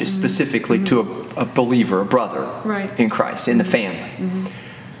passage, specifically to a believer, a brother in Christ, in the family.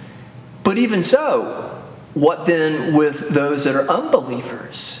 But even so, what then with those that are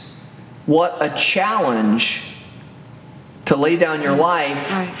unbelievers? What a challenge to lay down your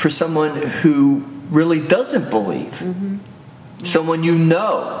life for someone who really doesn't believe. Someone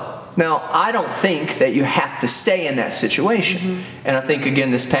Now, I don't think that you have to stay in that situation. And I think,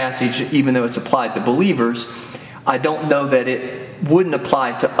 again, this passage, even though it's applied to believers, I don't know that it wouldn't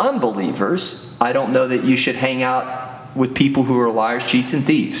apply to unbelievers. I don't know that you should hang out with people who are liars, cheats, and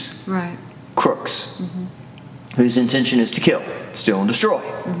thieves. Crooks. Whose intention is to kill, steal, and destroy.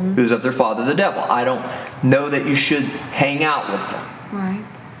 Who's of their father, the devil. I don't know that you should hang out with them.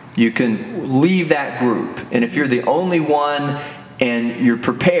 You can leave that group. And if you're the only one and you're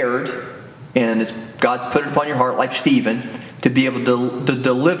prepared, and God's put it upon your heart, like Stephen, to be able to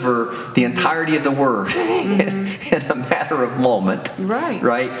deliver the entirety of the word in a matter of moment.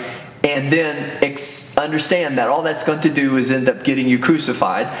 Right? And then understand that all that's going to do is end up getting you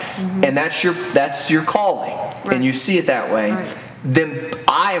crucified, and that's your calling, and you see it that way. Then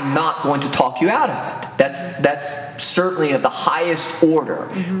I am not going to talk you out of it. That's certainly of the highest order.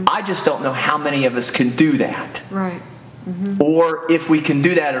 I just don't know how many of us can do that. Or if we can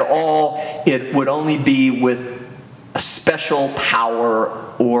do that at all, it would only be with a special power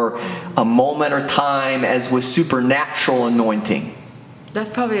or a moment or time, as with supernatural anointing.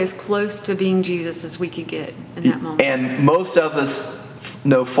 That's probably as close to being Jesus as we could get in that moment. And most of us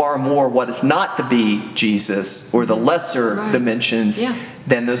know far more what it's not to be Jesus, or the lesser dimensions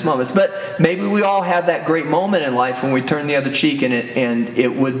than those moments. But maybe we all have that great moment in life when we turn the other cheek, and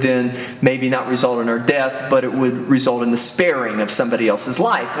it would then maybe not result in our death, but it would result in the sparing of somebody else's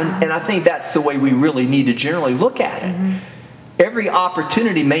life. And I think that's the way we really need to generally look at it. Every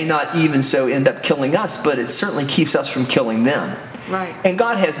opportunity may not even so end up killing us, but it certainly keeps us from killing them. And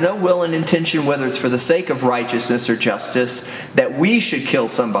God has no will and intention, whether it's for the sake of righteousness or justice, that we should kill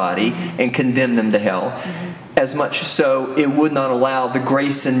somebody and condemn them to hell. As much so, it would not allow the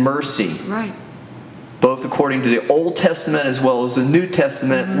grace and mercy. Both according to the Old Testament as well as the New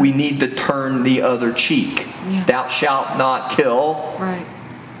Testament, we need to turn the other cheek. Thou shalt not kill.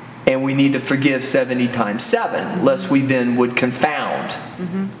 And we need to forgive 70 times 7, lest we then would confound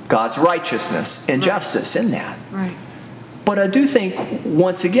God's righteousness and justice in that. But I do think,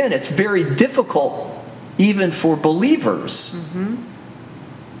 once again, it's very difficult even for believers,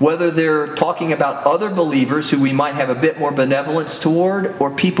 whether they're talking about other believers who we might have a bit more benevolence toward, or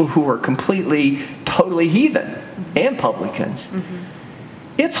people who are completely, totally heathen and publicans.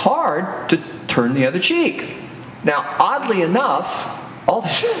 It's hard to turn the other cheek. Now, oddly enough, all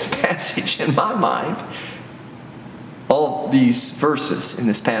this passage in my mind, all these verses in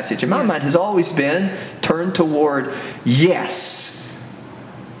this passage in my mind has always been turned toward, yes,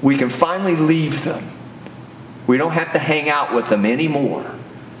 we can finally leave them. We don't have to hang out with them anymore.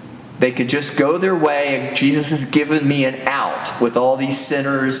 They could just go their way, and Jesus has given me an out with all these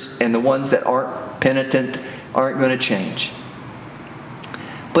sinners, and the ones that aren't penitent aren't going to change.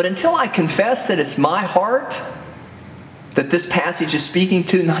 But until I confess that it's my heart that this passage is speaking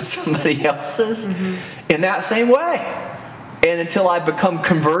to, not somebody else's, in that same way, and until I become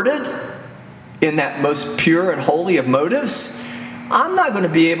converted in that most pure and holy of motives, I'm not going to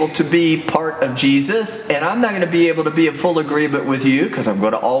be able to be part of Jesus, and I'm not going to be able to be in full agreement with you, because I'm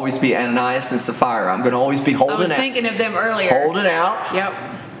going to always be Ananias and Sapphira. I'm going to always be holding out. I was thinking of them earlier. Holding out.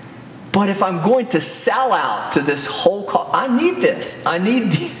 But if I'm going to sell out to this whole I need this. I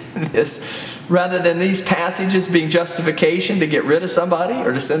need this. Rather than these passages being justification to get rid of somebody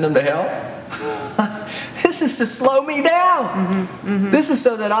or to send them to hell. This is to slow me down. This is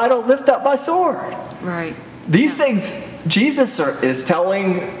so that I don't lift up my sword. Right. These things Jesus is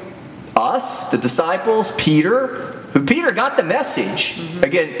telling us, the disciples, Peter, who Peter got the message.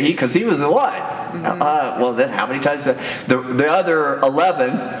 Again, because he was the one. Well, then how many times? The other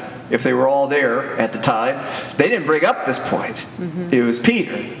 11, if they were all there at the time, they didn't bring up this point. It was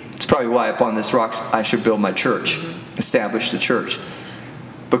Peter. It's probably why upon this rock I should build my church, establish the church.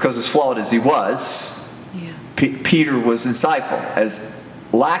 Because as flawed as he was, Peter was insightful. As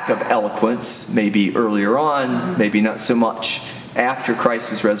lack of eloquence, maybe earlier on, maybe not so much after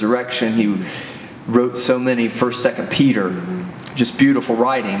Christ's resurrection. He wrote so many 1st, 2nd Peter, just beautiful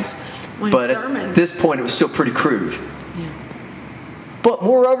writings. But at this point, it was still pretty crude. But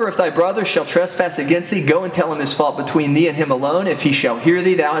moreover, if thy brother shall trespass against thee, go and tell him his fault between thee and him alone. If he shall hear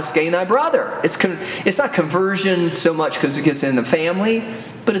thee, thou hast gained thy brother. It's not conversion so much because it gets in the family,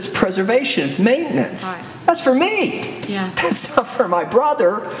 but it's preservation, it's maintenance. Right. That's for me. Yeah. That's not for my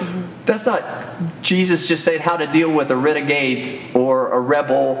brother. That's not Jesus just saying how to deal with a renegade or a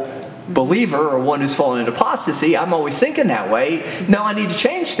rebel believer or one who's fallen into apostasy. I'm always thinking that way. No, I need to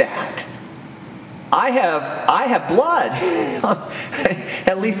change that. I have blood.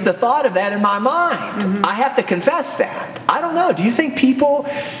 At least the thought of that in my mind. I have to confess that. I don't know. Do you think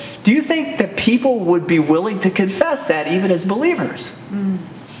that people would be willing to confess that even as believers?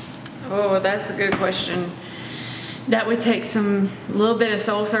 Oh, that's a good question. That would take a little bit of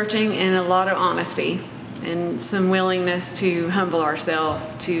soul searching and a lot of honesty and some willingness to humble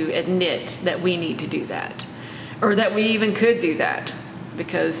ourselves to admit that we need to do that, or that we even could do that.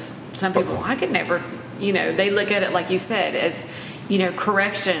 Because some people, I could never, they look at it, like you said, as,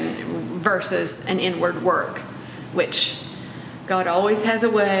 correction versus an inward work, which God always has a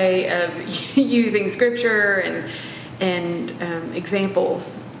way of using scripture and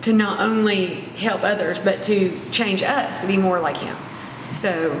examples to not only help others, but to change us to be more like Him.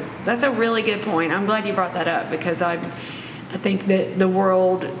 So that's a really good point. I'm glad you brought that up, because I think that the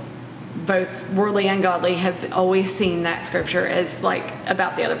world, both worldly and godly, have always seen that scripture as like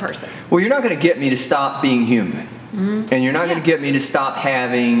about the other person. Well, you're not going to get me to stop being human. And you're not going to get me to stop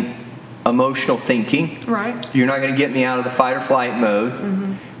having emotional thinking. Right. You're not going to get me out of the fight or flight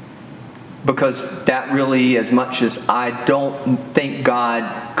mode. Because that really, as much as I don't think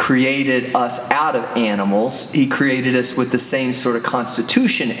God created us out of animals, He created us with the same sort of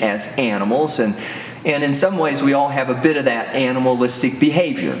constitution as animals. And in some ways, we all have a bit of that animalistic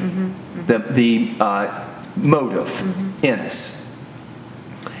behavior, the motive in us.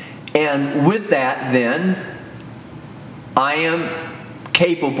 And with that, then, I am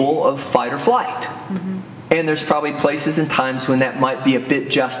capable of fight or flight. And there's probably places and times when that might be a bit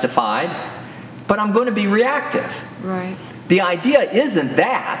justified, but I'm going to be reactive. Right. The idea isn't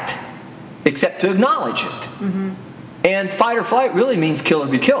that, except to acknowledge it. And fight or flight really means kill or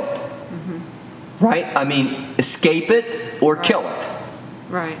be killed. Right? I mean, escape it or kill it.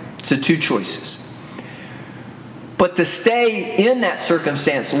 Right. So two choices. But to stay in that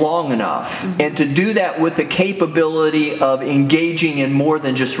circumstance long enough and to do that with the capability of engaging in more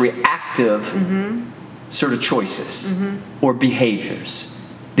than just reactive sort of choices or behaviors,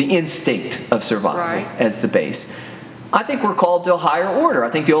 the instinct of survival as the base. I think we're called to a higher order. I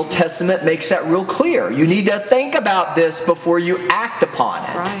think the Old Testament makes that real clear. You need to think about this before you act upon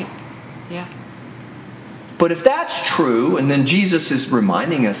it. Right. Yeah. But if that's true, and then Jesus is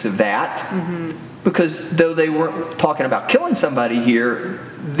reminding us of that, because though they weren't talking about killing somebody here,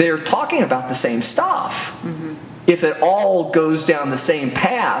 they're talking about the same stuff. If it all goes down the same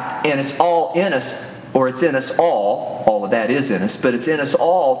path and it's all in us, or it's in us all of that is in us, but it's in us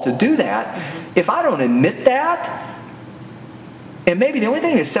all to do that, if I don't admit that, and maybe the only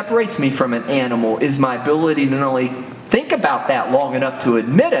thing that separates me from an animal is my ability to not only think about that long enough to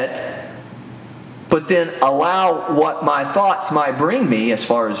admit it, but then allow what my thoughts might bring me as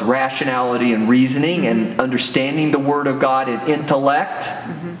far as rationality and reasoning and understanding the Word of God in intellect,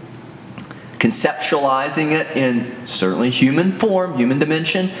 conceptualizing it in certainly human form, human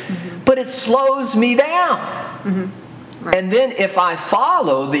dimension, but it slows me down. Right. And then if I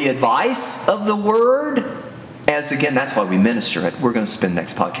follow the advice of the Word, as again, that's why we minister it. We're going to spend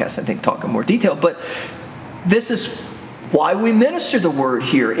next podcast, I think, talking more detail, but this is why we minister the Word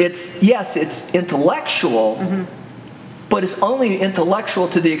here. It's intellectual, but it's only intellectual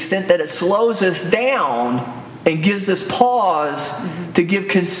to the extent that it slows us down and gives us pause to give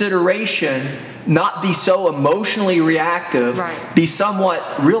consideration not be so emotionally reactive, Right. be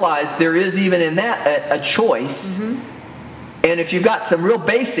somewhat, realize there is even in that a choice. And if you've got some real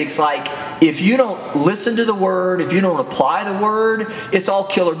basics, like if you don't listen to the word, if you don't apply the word, it's all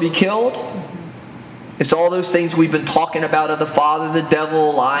kill or be killed. It's all those things we've been talking about of the father, the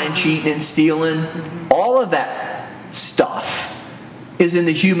devil, lying, cheating, and stealing. All of that stuff is in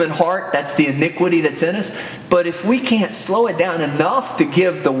the human heart. That's the iniquity that's in us. But if we can't slow it down enough to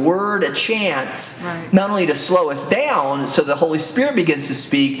give the word a chance, Right. not only to slow us down so the Holy Spirit begins to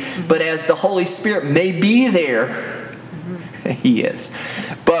speak, but as the Holy Spirit may be there, He is.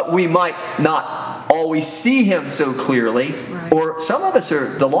 But we might not always see Him so clearly. Right. Or some of us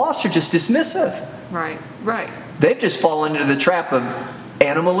the lost are just dismissive. Right. Right. They've just fallen into the trap of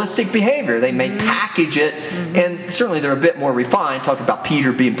animalistic behavior. They may package it, and certainly they're a bit more refined. Talked about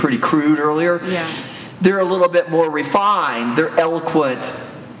Peter being pretty crude earlier. Yeah. They're a little bit more refined. They're eloquent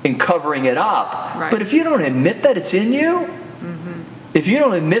in covering it up. Right. But if you don't admit that it's in you, if you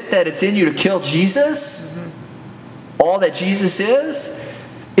don't admit that it's in you to kill Jesus, all that Jesus is,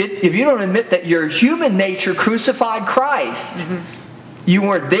 if you don't admit that your human nature crucified Christ, you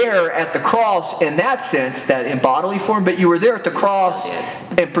weren't there at the cross in that sense, that in bodily form, but you were there at the cross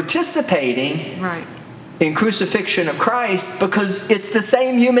and participating Right. in crucifixion of Christ because it's the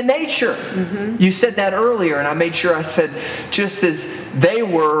same human nature. You said that earlier, and I made sure I said, just as they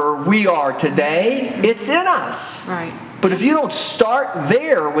were, we are today, it's in us. Right. But if you don't start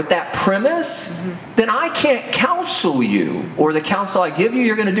there with that premise, then I can't counsel you, or the counsel I give you,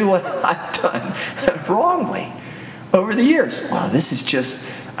 you're going to do what I've done wrongly over the years. Well, this is just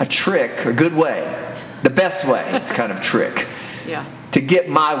a trick, a good way, the best way. It's kind of trick Yeah. to get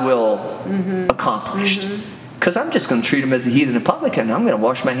my will accomplished. Because I'm just going to treat them as a heathen and publican. I'm going to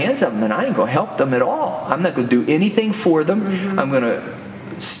wash my hands of them, and I ain't going to help them at all. I'm not going to do anything for them. I'm going to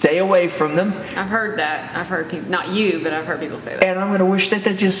stay away from them. I've heard that. I've heard people, not you, but I've heard people say that. And I'm going to wish that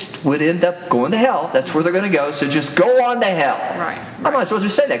they just would end up going to hell. That's where they're going to go. So just go on to hell. Right. I might as well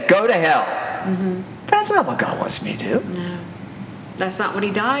just say that. Go to hell. That's not what God wants me to do. No. That's not what He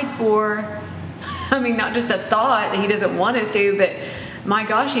died for. I mean, not just a thought that He doesn't want us to, but my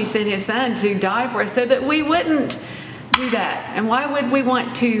gosh, He sent His Son to die for us so that we wouldn't do that. And why would we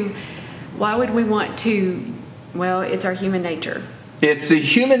want to? Well, it's our human nature. It's the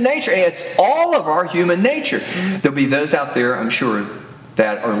human nature. And it's all of our human nature. There'll be those out there, I'm sure,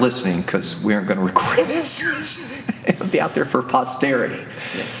 that are listening, because we aren't going to record this. It'll be out there for posterity.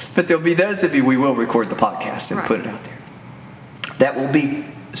 Yes. But there'll be those of you, we will record the podcast and Right. put it out there, that will be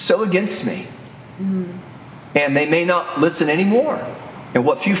so against me. And they may not listen anymore. And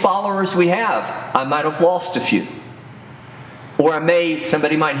what few followers we have, I might have lost a few. Or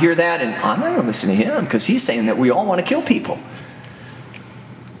somebody might hear that and I'm not going to listen to him because he's saying that we all want to kill people.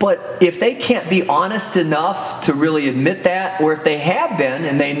 But if they can't be honest enough to really admit that, or if they have been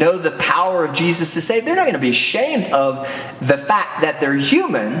and they know the power of Jesus to save, they're not going to be ashamed of the fact that they're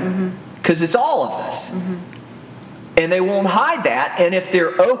human, because it's all of us. And they won't hide that. And if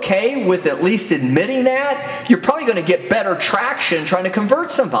they're okay with at least admitting that, you're probably going to get better traction trying to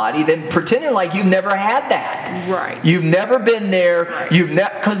convert somebody than pretending like you've never had that. Right. You've never been there. Right.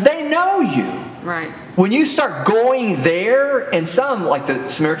 Because they know you. Right. When you start going there, and some, like the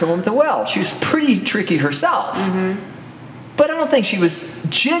Samaritan woman at the well, she was pretty tricky herself. But I don't think she was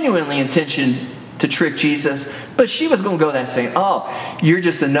genuinely intentioned to trick Jesus. But she was going to go that saying, oh, you're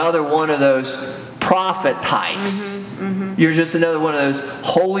just another one of those prophet types. You're just another one of those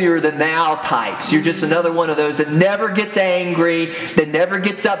holier than thou types. You're just another one of those that never gets angry, that never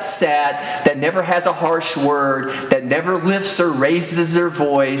gets upset, that never has a harsh word, that never lifts or raises their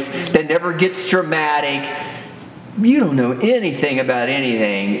voice, that never gets dramatic. You don't know anything about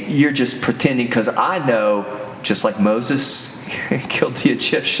anything. You're just pretending, because I know, just like Moses killed the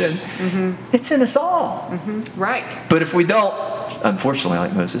Egyptian, it's in us all. Right. But if we don't, unfortunately,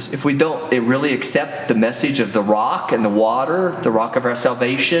 like Moses, if we don't really accept the message of the rock and the water, the rock of our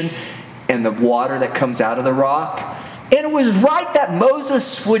salvation, and the water that comes out of the rock, and it was right that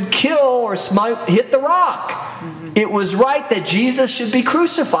Moses would kill or hit the rock. It was right that Jesus should be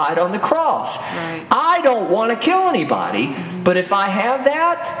crucified on the cross. Right. I don't want to kill anybody, but if I have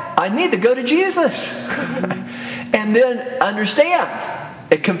that, I need to go to Jesus. And then understand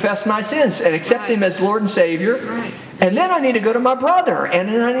and confess my sins and accept Him as Lord and Savior. Right. And then I need to go to my brother, and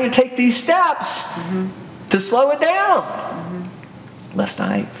then I need to take these steps to slow it down, lest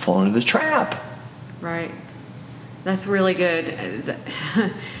I fall into the trap. Right. That's really good.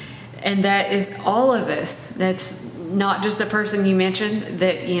 And that is all of us. That's not just a person you mentioned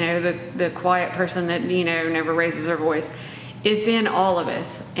that, the quiet person that, never raises their voice. It's in all of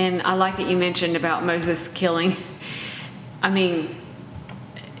us. And I like that you mentioned about Moses killing. I mean,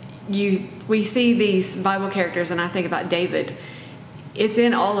 we see these Bible characters, and I think about David. It's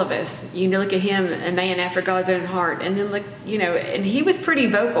in all of us. You look at him, a man after God's own heart, and then look, and he was pretty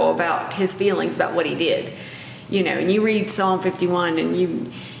vocal about his feelings about what he did. And you read Psalm 51, and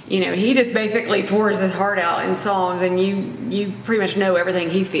he just basically pours his heart out in Psalms, and you pretty much know everything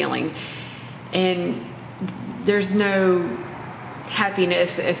he's feeling. And there's no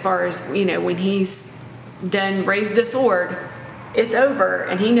happiness as far as, when he's done raised the sword, it's over,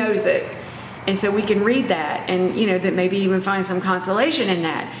 and he knows it. And so we can read that and, that maybe even find some consolation in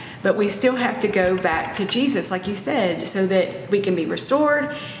that. But we still have to go back to Jesus, like you said, so that we can be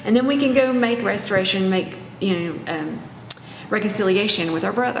restored, and then we can go make restoration, reconciliation with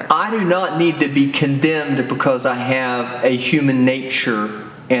our brother. I do not need to be condemned because I have a human nature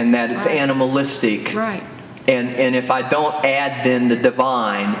and that it's animalistic. Right. And if I don't add then the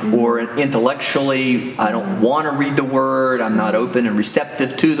divine, or intellectually I don't want to read the Word, I'm not open and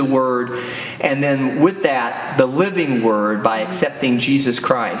receptive to the Word, and then with that, the living Word by accepting Jesus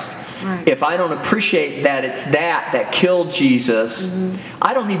Christ. Right. If I don't appreciate that it's that killed Jesus,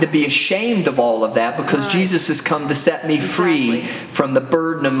 I don't need to be ashamed of all of that, because Jesus has come to set me free from the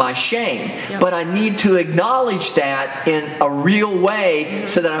burden of my shame. Yep. But I need to acknowledge that in a real way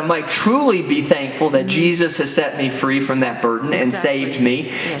so that I might truly be thankful that Jesus has set me free from that burden and saved me,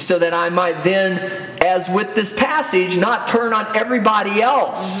 so that I might then, as with this passage, not turn on everybody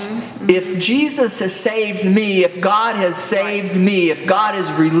else. If Jesus has saved me, if God has saved me, if God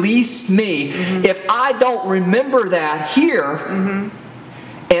has released me, if I don't remember that here,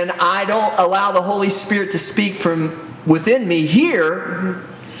 and I don't allow the Holy Spirit to speak from within me here,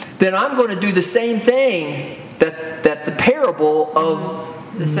 then I'm going to do the same thing that the parable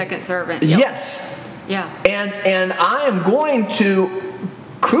of the second servant. Yes. Yeah. And I am going to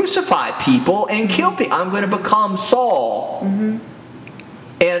crucify people and kill people. I'm going to become Saul.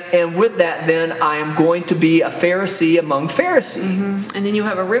 And with that, then, I am going to be a Pharisee among Pharisees. And then you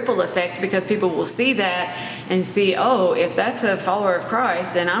have a ripple effect, because people will see that and see, oh, if that's a follower of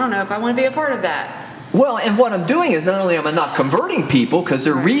Christ, then I don't know if I want to be a part of that. Well, and what I'm doing is not only am I not converting people because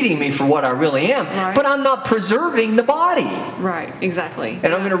they're reading me for what I really am, but I'm not preserving the body. Right, exactly.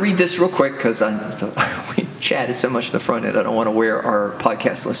 And I'm going to read this real quick because we chatted so much in the front end. I don't want to wear our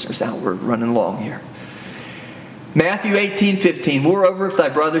podcast listeners out. We're running long here. Matthew 18:15. Moreover, if thy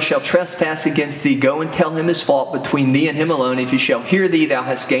brother shall trespass against thee, go and tell him his fault between thee and him alone. If he shall hear thee, thou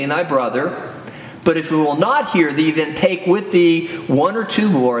hast gained thy brother. But if he will not hear thee, then take with thee one or two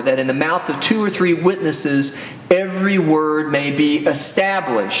more, that in the mouth of 2 or 3 witnesses every word may be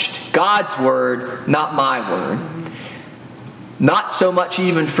established. God's word, not my word. Not so much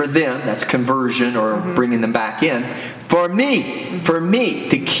even for them, that's conversion or bringing them back in. For me,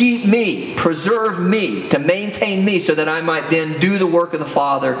 to keep me, preserve me, to maintain me, so that I might then do the work of the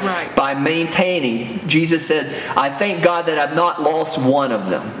Father by maintaining. Jesus said, I thank God that I've not lost one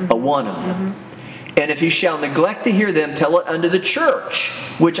of them, one of them. And if you shall neglect to hear them, tell it unto the church,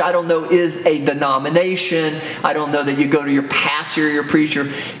 which I don't know is a denomination. I don't know that you go to your pastor or your preacher.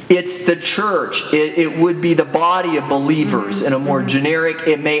 It's the church. It would be the body of believers in a more generic.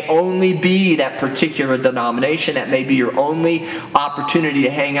 It may only be that particular denomination. That may be your only opportunity to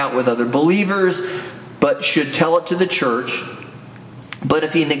hang out with other believers, but should tell it to the church. But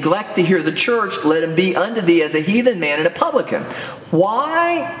if he neglect to hear the church, let him be unto thee as a heathen man and a publican.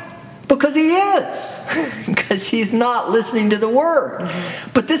 Why? Because he is. Because he's not listening to the Word.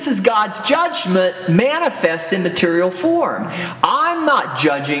 But this is God's judgment manifest in material form. I'm not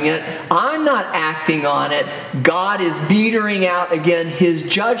judging it. I'm not acting on it. God is metering out again His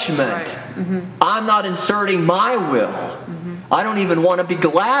judgment. I'm not inserting my will. I don't even want to be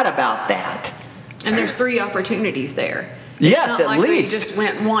glad about that. And there's 3 opportunities there. Yes, at least. You just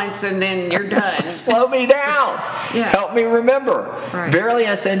went once and then you're done. Slow me down. Help me remember. Verily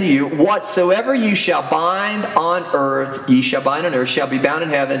I say unto you, whatsoever ye shall bind on earth, ye shall bind on earth, shall be bound in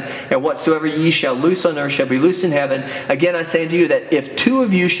heaven, and whatsoever ye shall loose on earth shall be loosed in heaven. Again I say unto you that if 2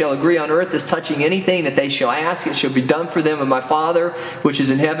 of you shall agree on earth as touching anything that they shall ask, it shall be done for them of my Father which is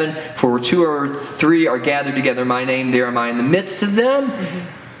in heaven. For where 2 or 3 are gathered together in my name, there am I in the midst of them.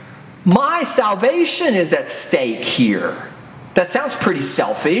 My salvation is at stake here. That sounds pretty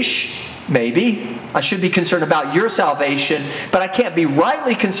selfish, maybe. I should be concerned about your salvation, but I can't be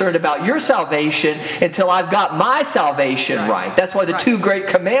rightly concerned about your salvation until I've got my salvation right. That's why the 2 great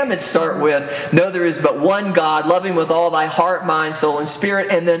commandments start with, know there is but one God, love Him with all thy heart, mind, soul, and spirit,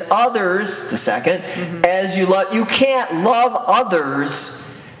 and then others, the second, as you love. You can't love others.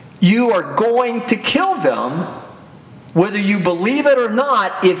 You are going to kill them Whether you believe it or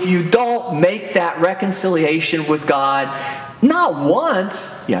not, if you don't make that reconciliation with God, not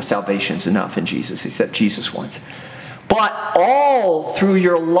once, yeah, salvation's enough in Jesus, except Jesus once, but all through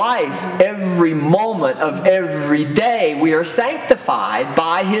your life, every moment of every day, we are sanctified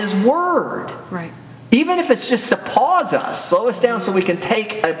by His Word. Right. Even if it's just to pause us, slow us down so we can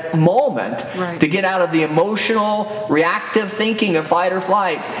take a moment to get out of the emotional, reactive thinking of fight or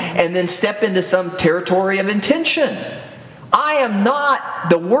flight, and then step into some territory of intention. I am not,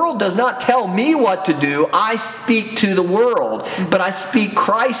 the world does not tell me what to do. I speak to the world, but I speak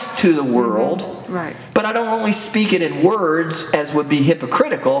Christ to the world. Right. But I don't only speak it in words, as would be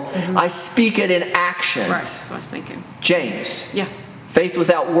hypocritical. I speak it in actions. Right, that's what I was thinking. James. Yeah. Faith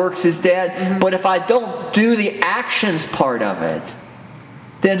without works is dead. But if I don't do the actions part of it,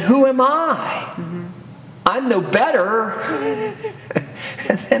 then who am I? I'm no better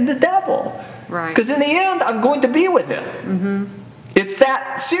than the devil. Right. Because in the end, I'm going to be with him. It's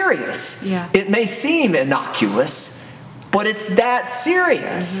that serious. Yeah. It may seem innocuous, but it's that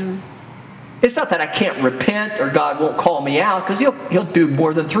serious. It's not that I can't repent or God won't call me out, because he'll do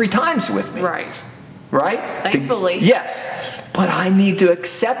more than 3 times with me. Right. Right? Thankfully. Yes. But I need to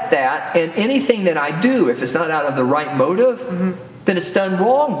accept that, and anything that I do, if it's not out of the right motive, then it's done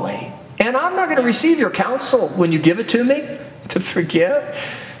wrongly. And I'm not going to receive your counsel when you give it to me to forgive,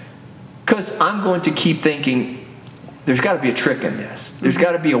 because I'm going to keep thinking, there's got to be a trick in this. There's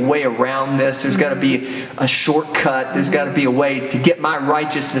got to be a way around this. There's got to be a shortcut. There's got to be a way to get my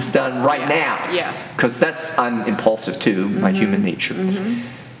righteousness done right now. Yeah. Because I'm impulsive too, my human nature.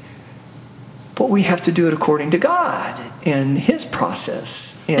 But we have to do it according to God and His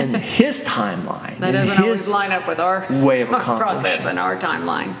process and His timeline. That and doesn't always line up with our way of process and our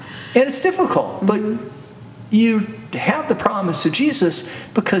timeline. And it's difficult, but you have the promise of Jesus,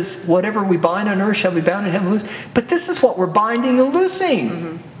 because whatever we bind on earth shall be bound in heaven and loose. But this is what we're binding and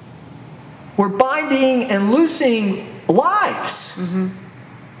loosing. We're binding and loosing lives.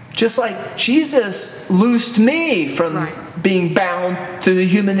 Just like Jesus loosed me from being bound to the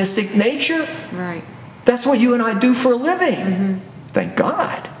humanistic nature. Right. That's what you and I do for a living. Thank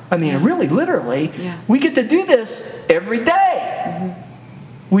God. I mean, really, literally, we get to do this every day.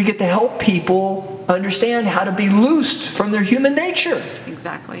 We get to help people understand how to be loosed from their human nature.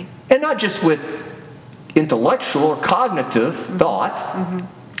 Exactly. And not just with intellectual or cognitive thought,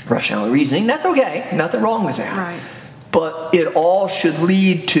 rational reasoning. That's okay. Nothing wrong with that. Right. But it all should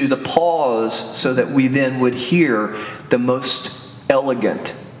lead to the pause, so that we then would hear the most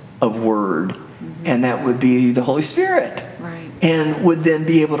elegant of word, and that would be the Holy Spirit. Right. And would then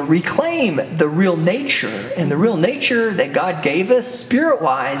be able to reclaim the real nature. And the real nature that God gave us,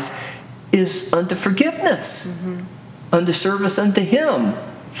 spirit-wise, is unto forgiveness, unto service unto Him.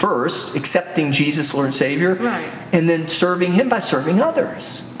 First, accepting Jesus, Lord and Savior, and then serving Him by serving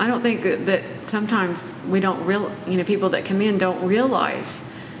others. I don't think that sometimes we don't people that come in don't realize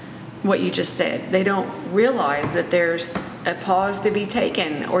what you just said. They don't realize that there's a pause to be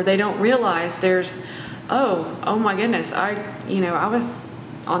taken, or they don't realize there's, oh my goodness, I was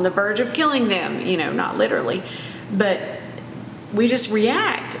on the verge of killing them, not literally, but we just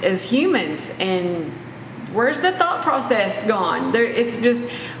react as humans, and where's the thought process gone?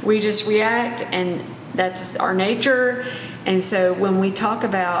 We just react, and that's our nature. And so when we talk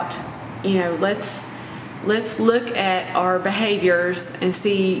about, let's look at our behaviors and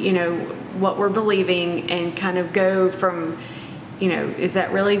see, what we're believing, and kind of go from, is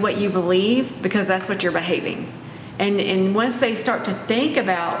that really what you believe? Because that's what you're behaving. And once they start to think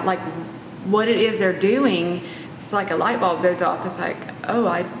about like what it is they're doing, it's like a light bulb goes off. It's like, oh,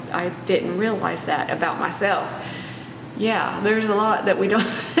 I didn't realize that about myself. Yeah, there's a lot that we don't,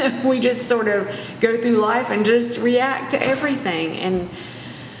 we just sort of go through life and just react to everything. And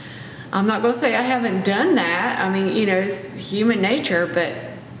I'm not going to say I haven't done that. I mean, it's human nature, but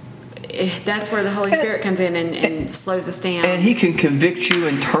that's where the Holy Spirit comes in and slows us down. And He can convict you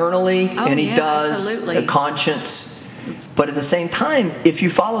internally, and He does, absolutely. A conscience. But at the same time, if you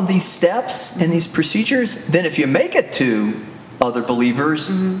follow these steps and these procedures, then if you make it to other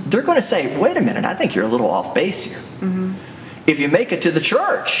believers, they're going to say, wait a minute, I think you're a little off base here. If you make it to the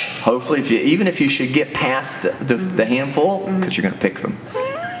church, hopefully, even if you should get past the handful, because you're going to pick them.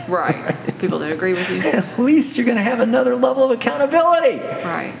 Right. People that agree with you. At least you're going to have another level of accountability.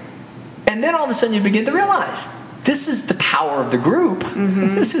 Right. And then all of a sudden you begin to realize, this is the power of the group.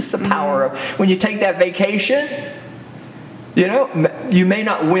 This is the power of, when you take that vacation, you may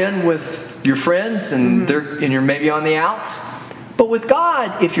not win with your friends, and you're maybe on the outs, But with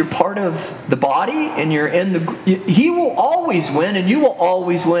God, if you're part of the body and you're in the, He will always win, and you will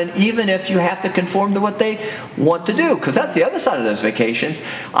always win, even if you have to conform to what they want to do. Because that's the other side of those vacations.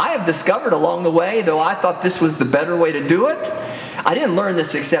 I have discovered along the way, though I thought this was the better way to do it, I didn't learn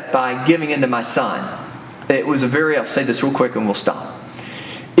this except by giving in to my son. It was I'll say this real quick and we'll stop.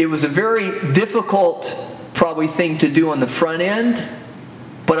 It was a very difficult, probably, thing to do on the front end,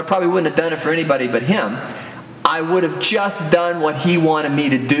 but I probably wouldn't have done it for anybody but him. I would have just done what he wanted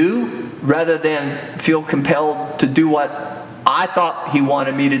me to do rather than feel compelled to do what I thought he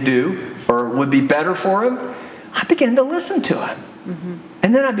wanted me to do or would be better for him. I began to listen to him. Mm-hmm.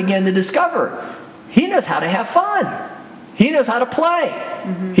 And then I began to discover he knows how to have fun. He knows how to play.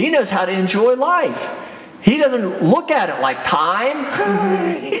 Mm-hmm. He knows how to enjoy life. He doesn't look at it like time.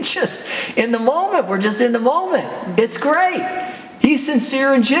 Mm-hmm. He just, in the moment, we're just in the moment. Mm-hmm. It's great. He's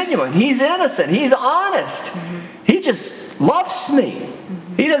sincere and genuine. He's innocent. He's honest. Mm-hmm. He just loves me.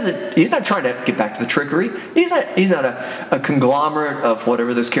 Mm-hmm. He's not trying to get back to the trickery. He's not a conglomerate of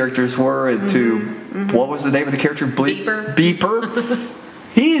whatever those characters were what was the name of the character? Beeper.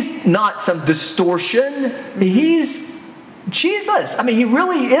 He's not some distortion. Mm-hmm. He's Jesus. I mean, he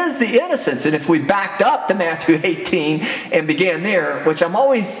really is the innocence. And if we backed up to Matthew 18 and began there, which I'm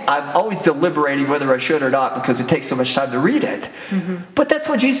always deliberating whether I should or not because it takes so much time to read it. Mm-hmm. But that's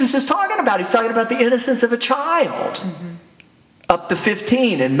what Jesus is talking about. He's talking about the innocence of a child. Mm-hmm. Up to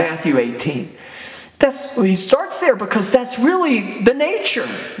 15 in Matthew 18. He starts there because that's really the nature.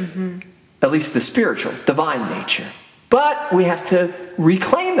 Mm-hmm. At least the spiritual, divine nature. But we have to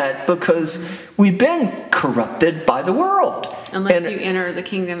reclaim it because we've been corrupted by the world. Unless you enter the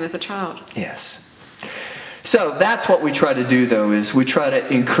kingdom as a child. Yes. So that's what we try to do, though, is we try to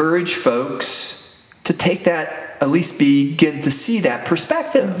encourage folks to take that, at least begin to see that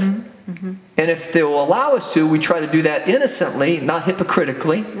perspective. Mm-hmm. Mm-hmm. And if they will allow us to, we try to do that innocently, not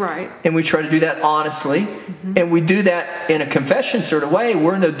hypocritically. Right. And we try to do that honestly. Mm-hmm. And we do that in a confession sort of way.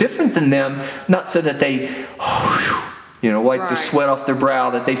 We're no different than them, not so that they wipe the sweat off their brow,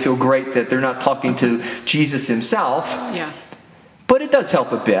 that they feel great that they're not talking to Jesus himself. Yeah. But it does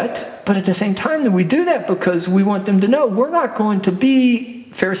help a bit. But at the same time, we do that because we want them to know we're not going to be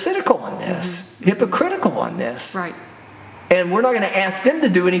pharisaical on this, mm-hmm. hypocritical on this. Right. And we're not going to ask them to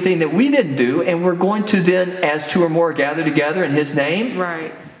do anything that we didn't do. And we're going to then, as two or more gather together in his name,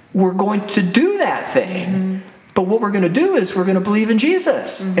 right, we're going to do that thing. Mm-hmm. But what we're going to do is we're going to believe in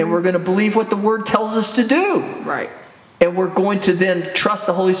Jesus. Mm-hmm. And we're going to believe what the Word tells us to do. Right. And we're going to then trust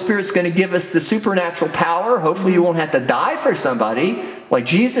the Holy Spirit's going to give us the supernatural power. Hopefully you won't have to die for somebody like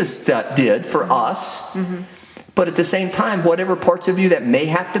Jesus did for us. Mm-hmm. But at the same time, whatever parts of you that may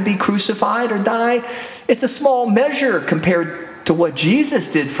have to be crucified or die, it's a small measure compared to what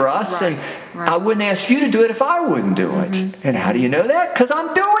Jesus did for us. Right. And I wouldn't ask you to do it if I wouldn't do it. Mm-hmm. And how do you know that? Because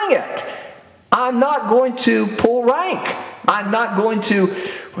I'm doing it. I'm not going to pull rank. I'm not going to,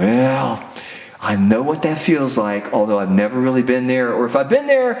 I know what that feels like, although I've never really been there. Or if I've been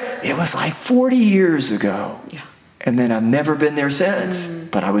there, it was like 40 years ago. Yeah. And then I've never been there since.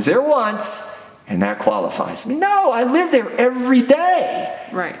 Mm. But I was there once, and that qualifies me. No, I live there every day.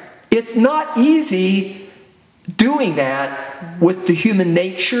 Right. It's not easy doing that mm-hmm. with the human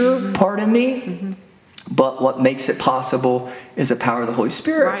nature mm-hmm. part of me. Mm-hmm. But what makes it possible is the power of the Holy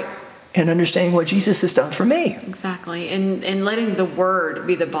Spirit. Right. And understanding what Jesus has done for me. Exactly. And letting the Word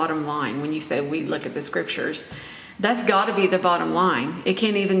be the bottom line. When you say we look at the Scriptures, that's got to be the bottom line. It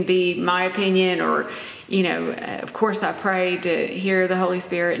can't even be my opinion or, of course I pray to hear the Holy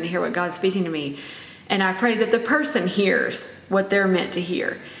Spirit and hear what God's speaking to me. And I pray that the person hears what they're meant to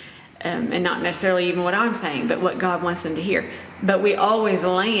hear. And not necessarily even what I'm saying, but what God wants them to hear. But we always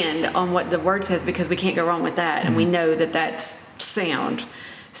land on what the Word says because we can't go wrong with that. Mm-hmm. And we know that that's sound.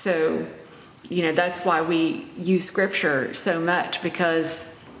 So, that's why we use Scripture so much,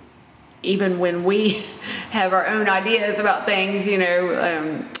 because even when we have our own ideas about things, I'm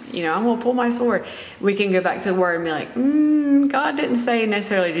going to pull my sword, we can go back to the Word and be like, God didn't say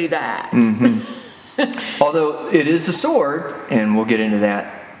necessarily do that. Mm-hmm. Although it is a sword, and we'll get into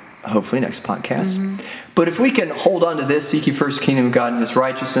that hopefully next podcast. Mm-hmm. But if we can hold on to this, seek ye first the kingdom of God and his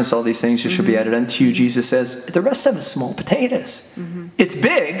righteousness, all these things shall be added unto you. Jesus says, the rest of it's small potatoes. Mm-hmm. It's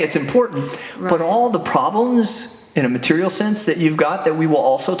big, it's important, right. But all the problems in a material sense that you've got that we will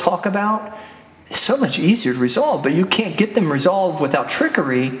also talk about is so much easier to resolve. But you can't get them resolved without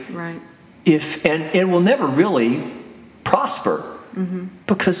trickery. Right. And it will never really prosper mm-hmm.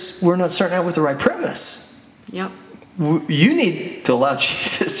 because we're not starting out with the right premise. Yep. you need to allow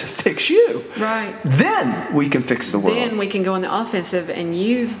Jesus to fix you. Right. Then we can fix the world. Then we can go on the offensive and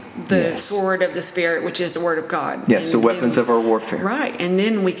use the Yes. sword of the Spirit, which is the Word of God. Yes, And the weapons then- of our warfare. Right. And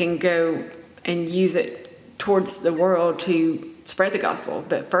then we can go and use it towards the world to spread the gospel.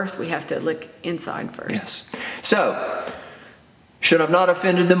 But first, we have to look inside first. Yes. So, should have not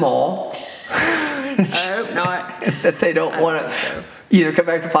offended them all. I hope not. That they don't I want think to so. either come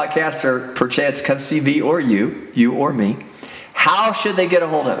back to podcasts or perchance come see me or you or me. How should they get a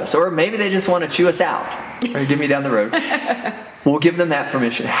hold of us? Or maybe they just want to chew us out or get me down the road. We'll give them that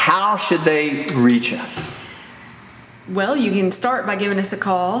permission. How should they reach us? Well, you can start by giving us a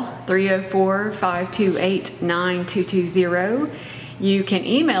call, 304-528-9220. You can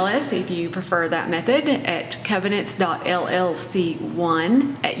email us if you prefer that method at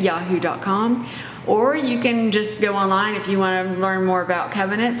covenants.llc1@yahoo.com. Or you can just go online if you want to learn more about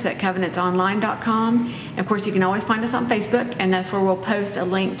Covenants at covenantsonline.com. And of course, you can always find us on Facebook, and that's where we'll post a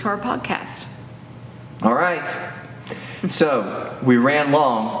link to our podcast. All right. So, we ran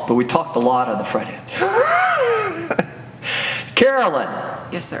long, but we talked a lot on the front end. Carolyn,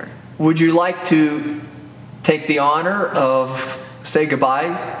 Yes, sir. would you like to take the honor of say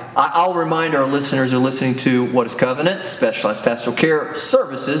goodbye? I'll remind our listeners who are listening to What is Covenant, Specialized Pastoral Care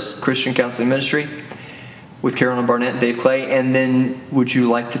Services, Christian Counseling Ministry, with Carolyn Barnett and Dave Clay. And then would you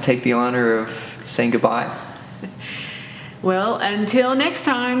like to take the honor of saying goodbye? Well, until next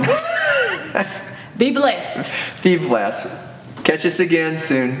time, be blessed. Be blessed. Catch us again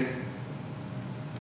soon.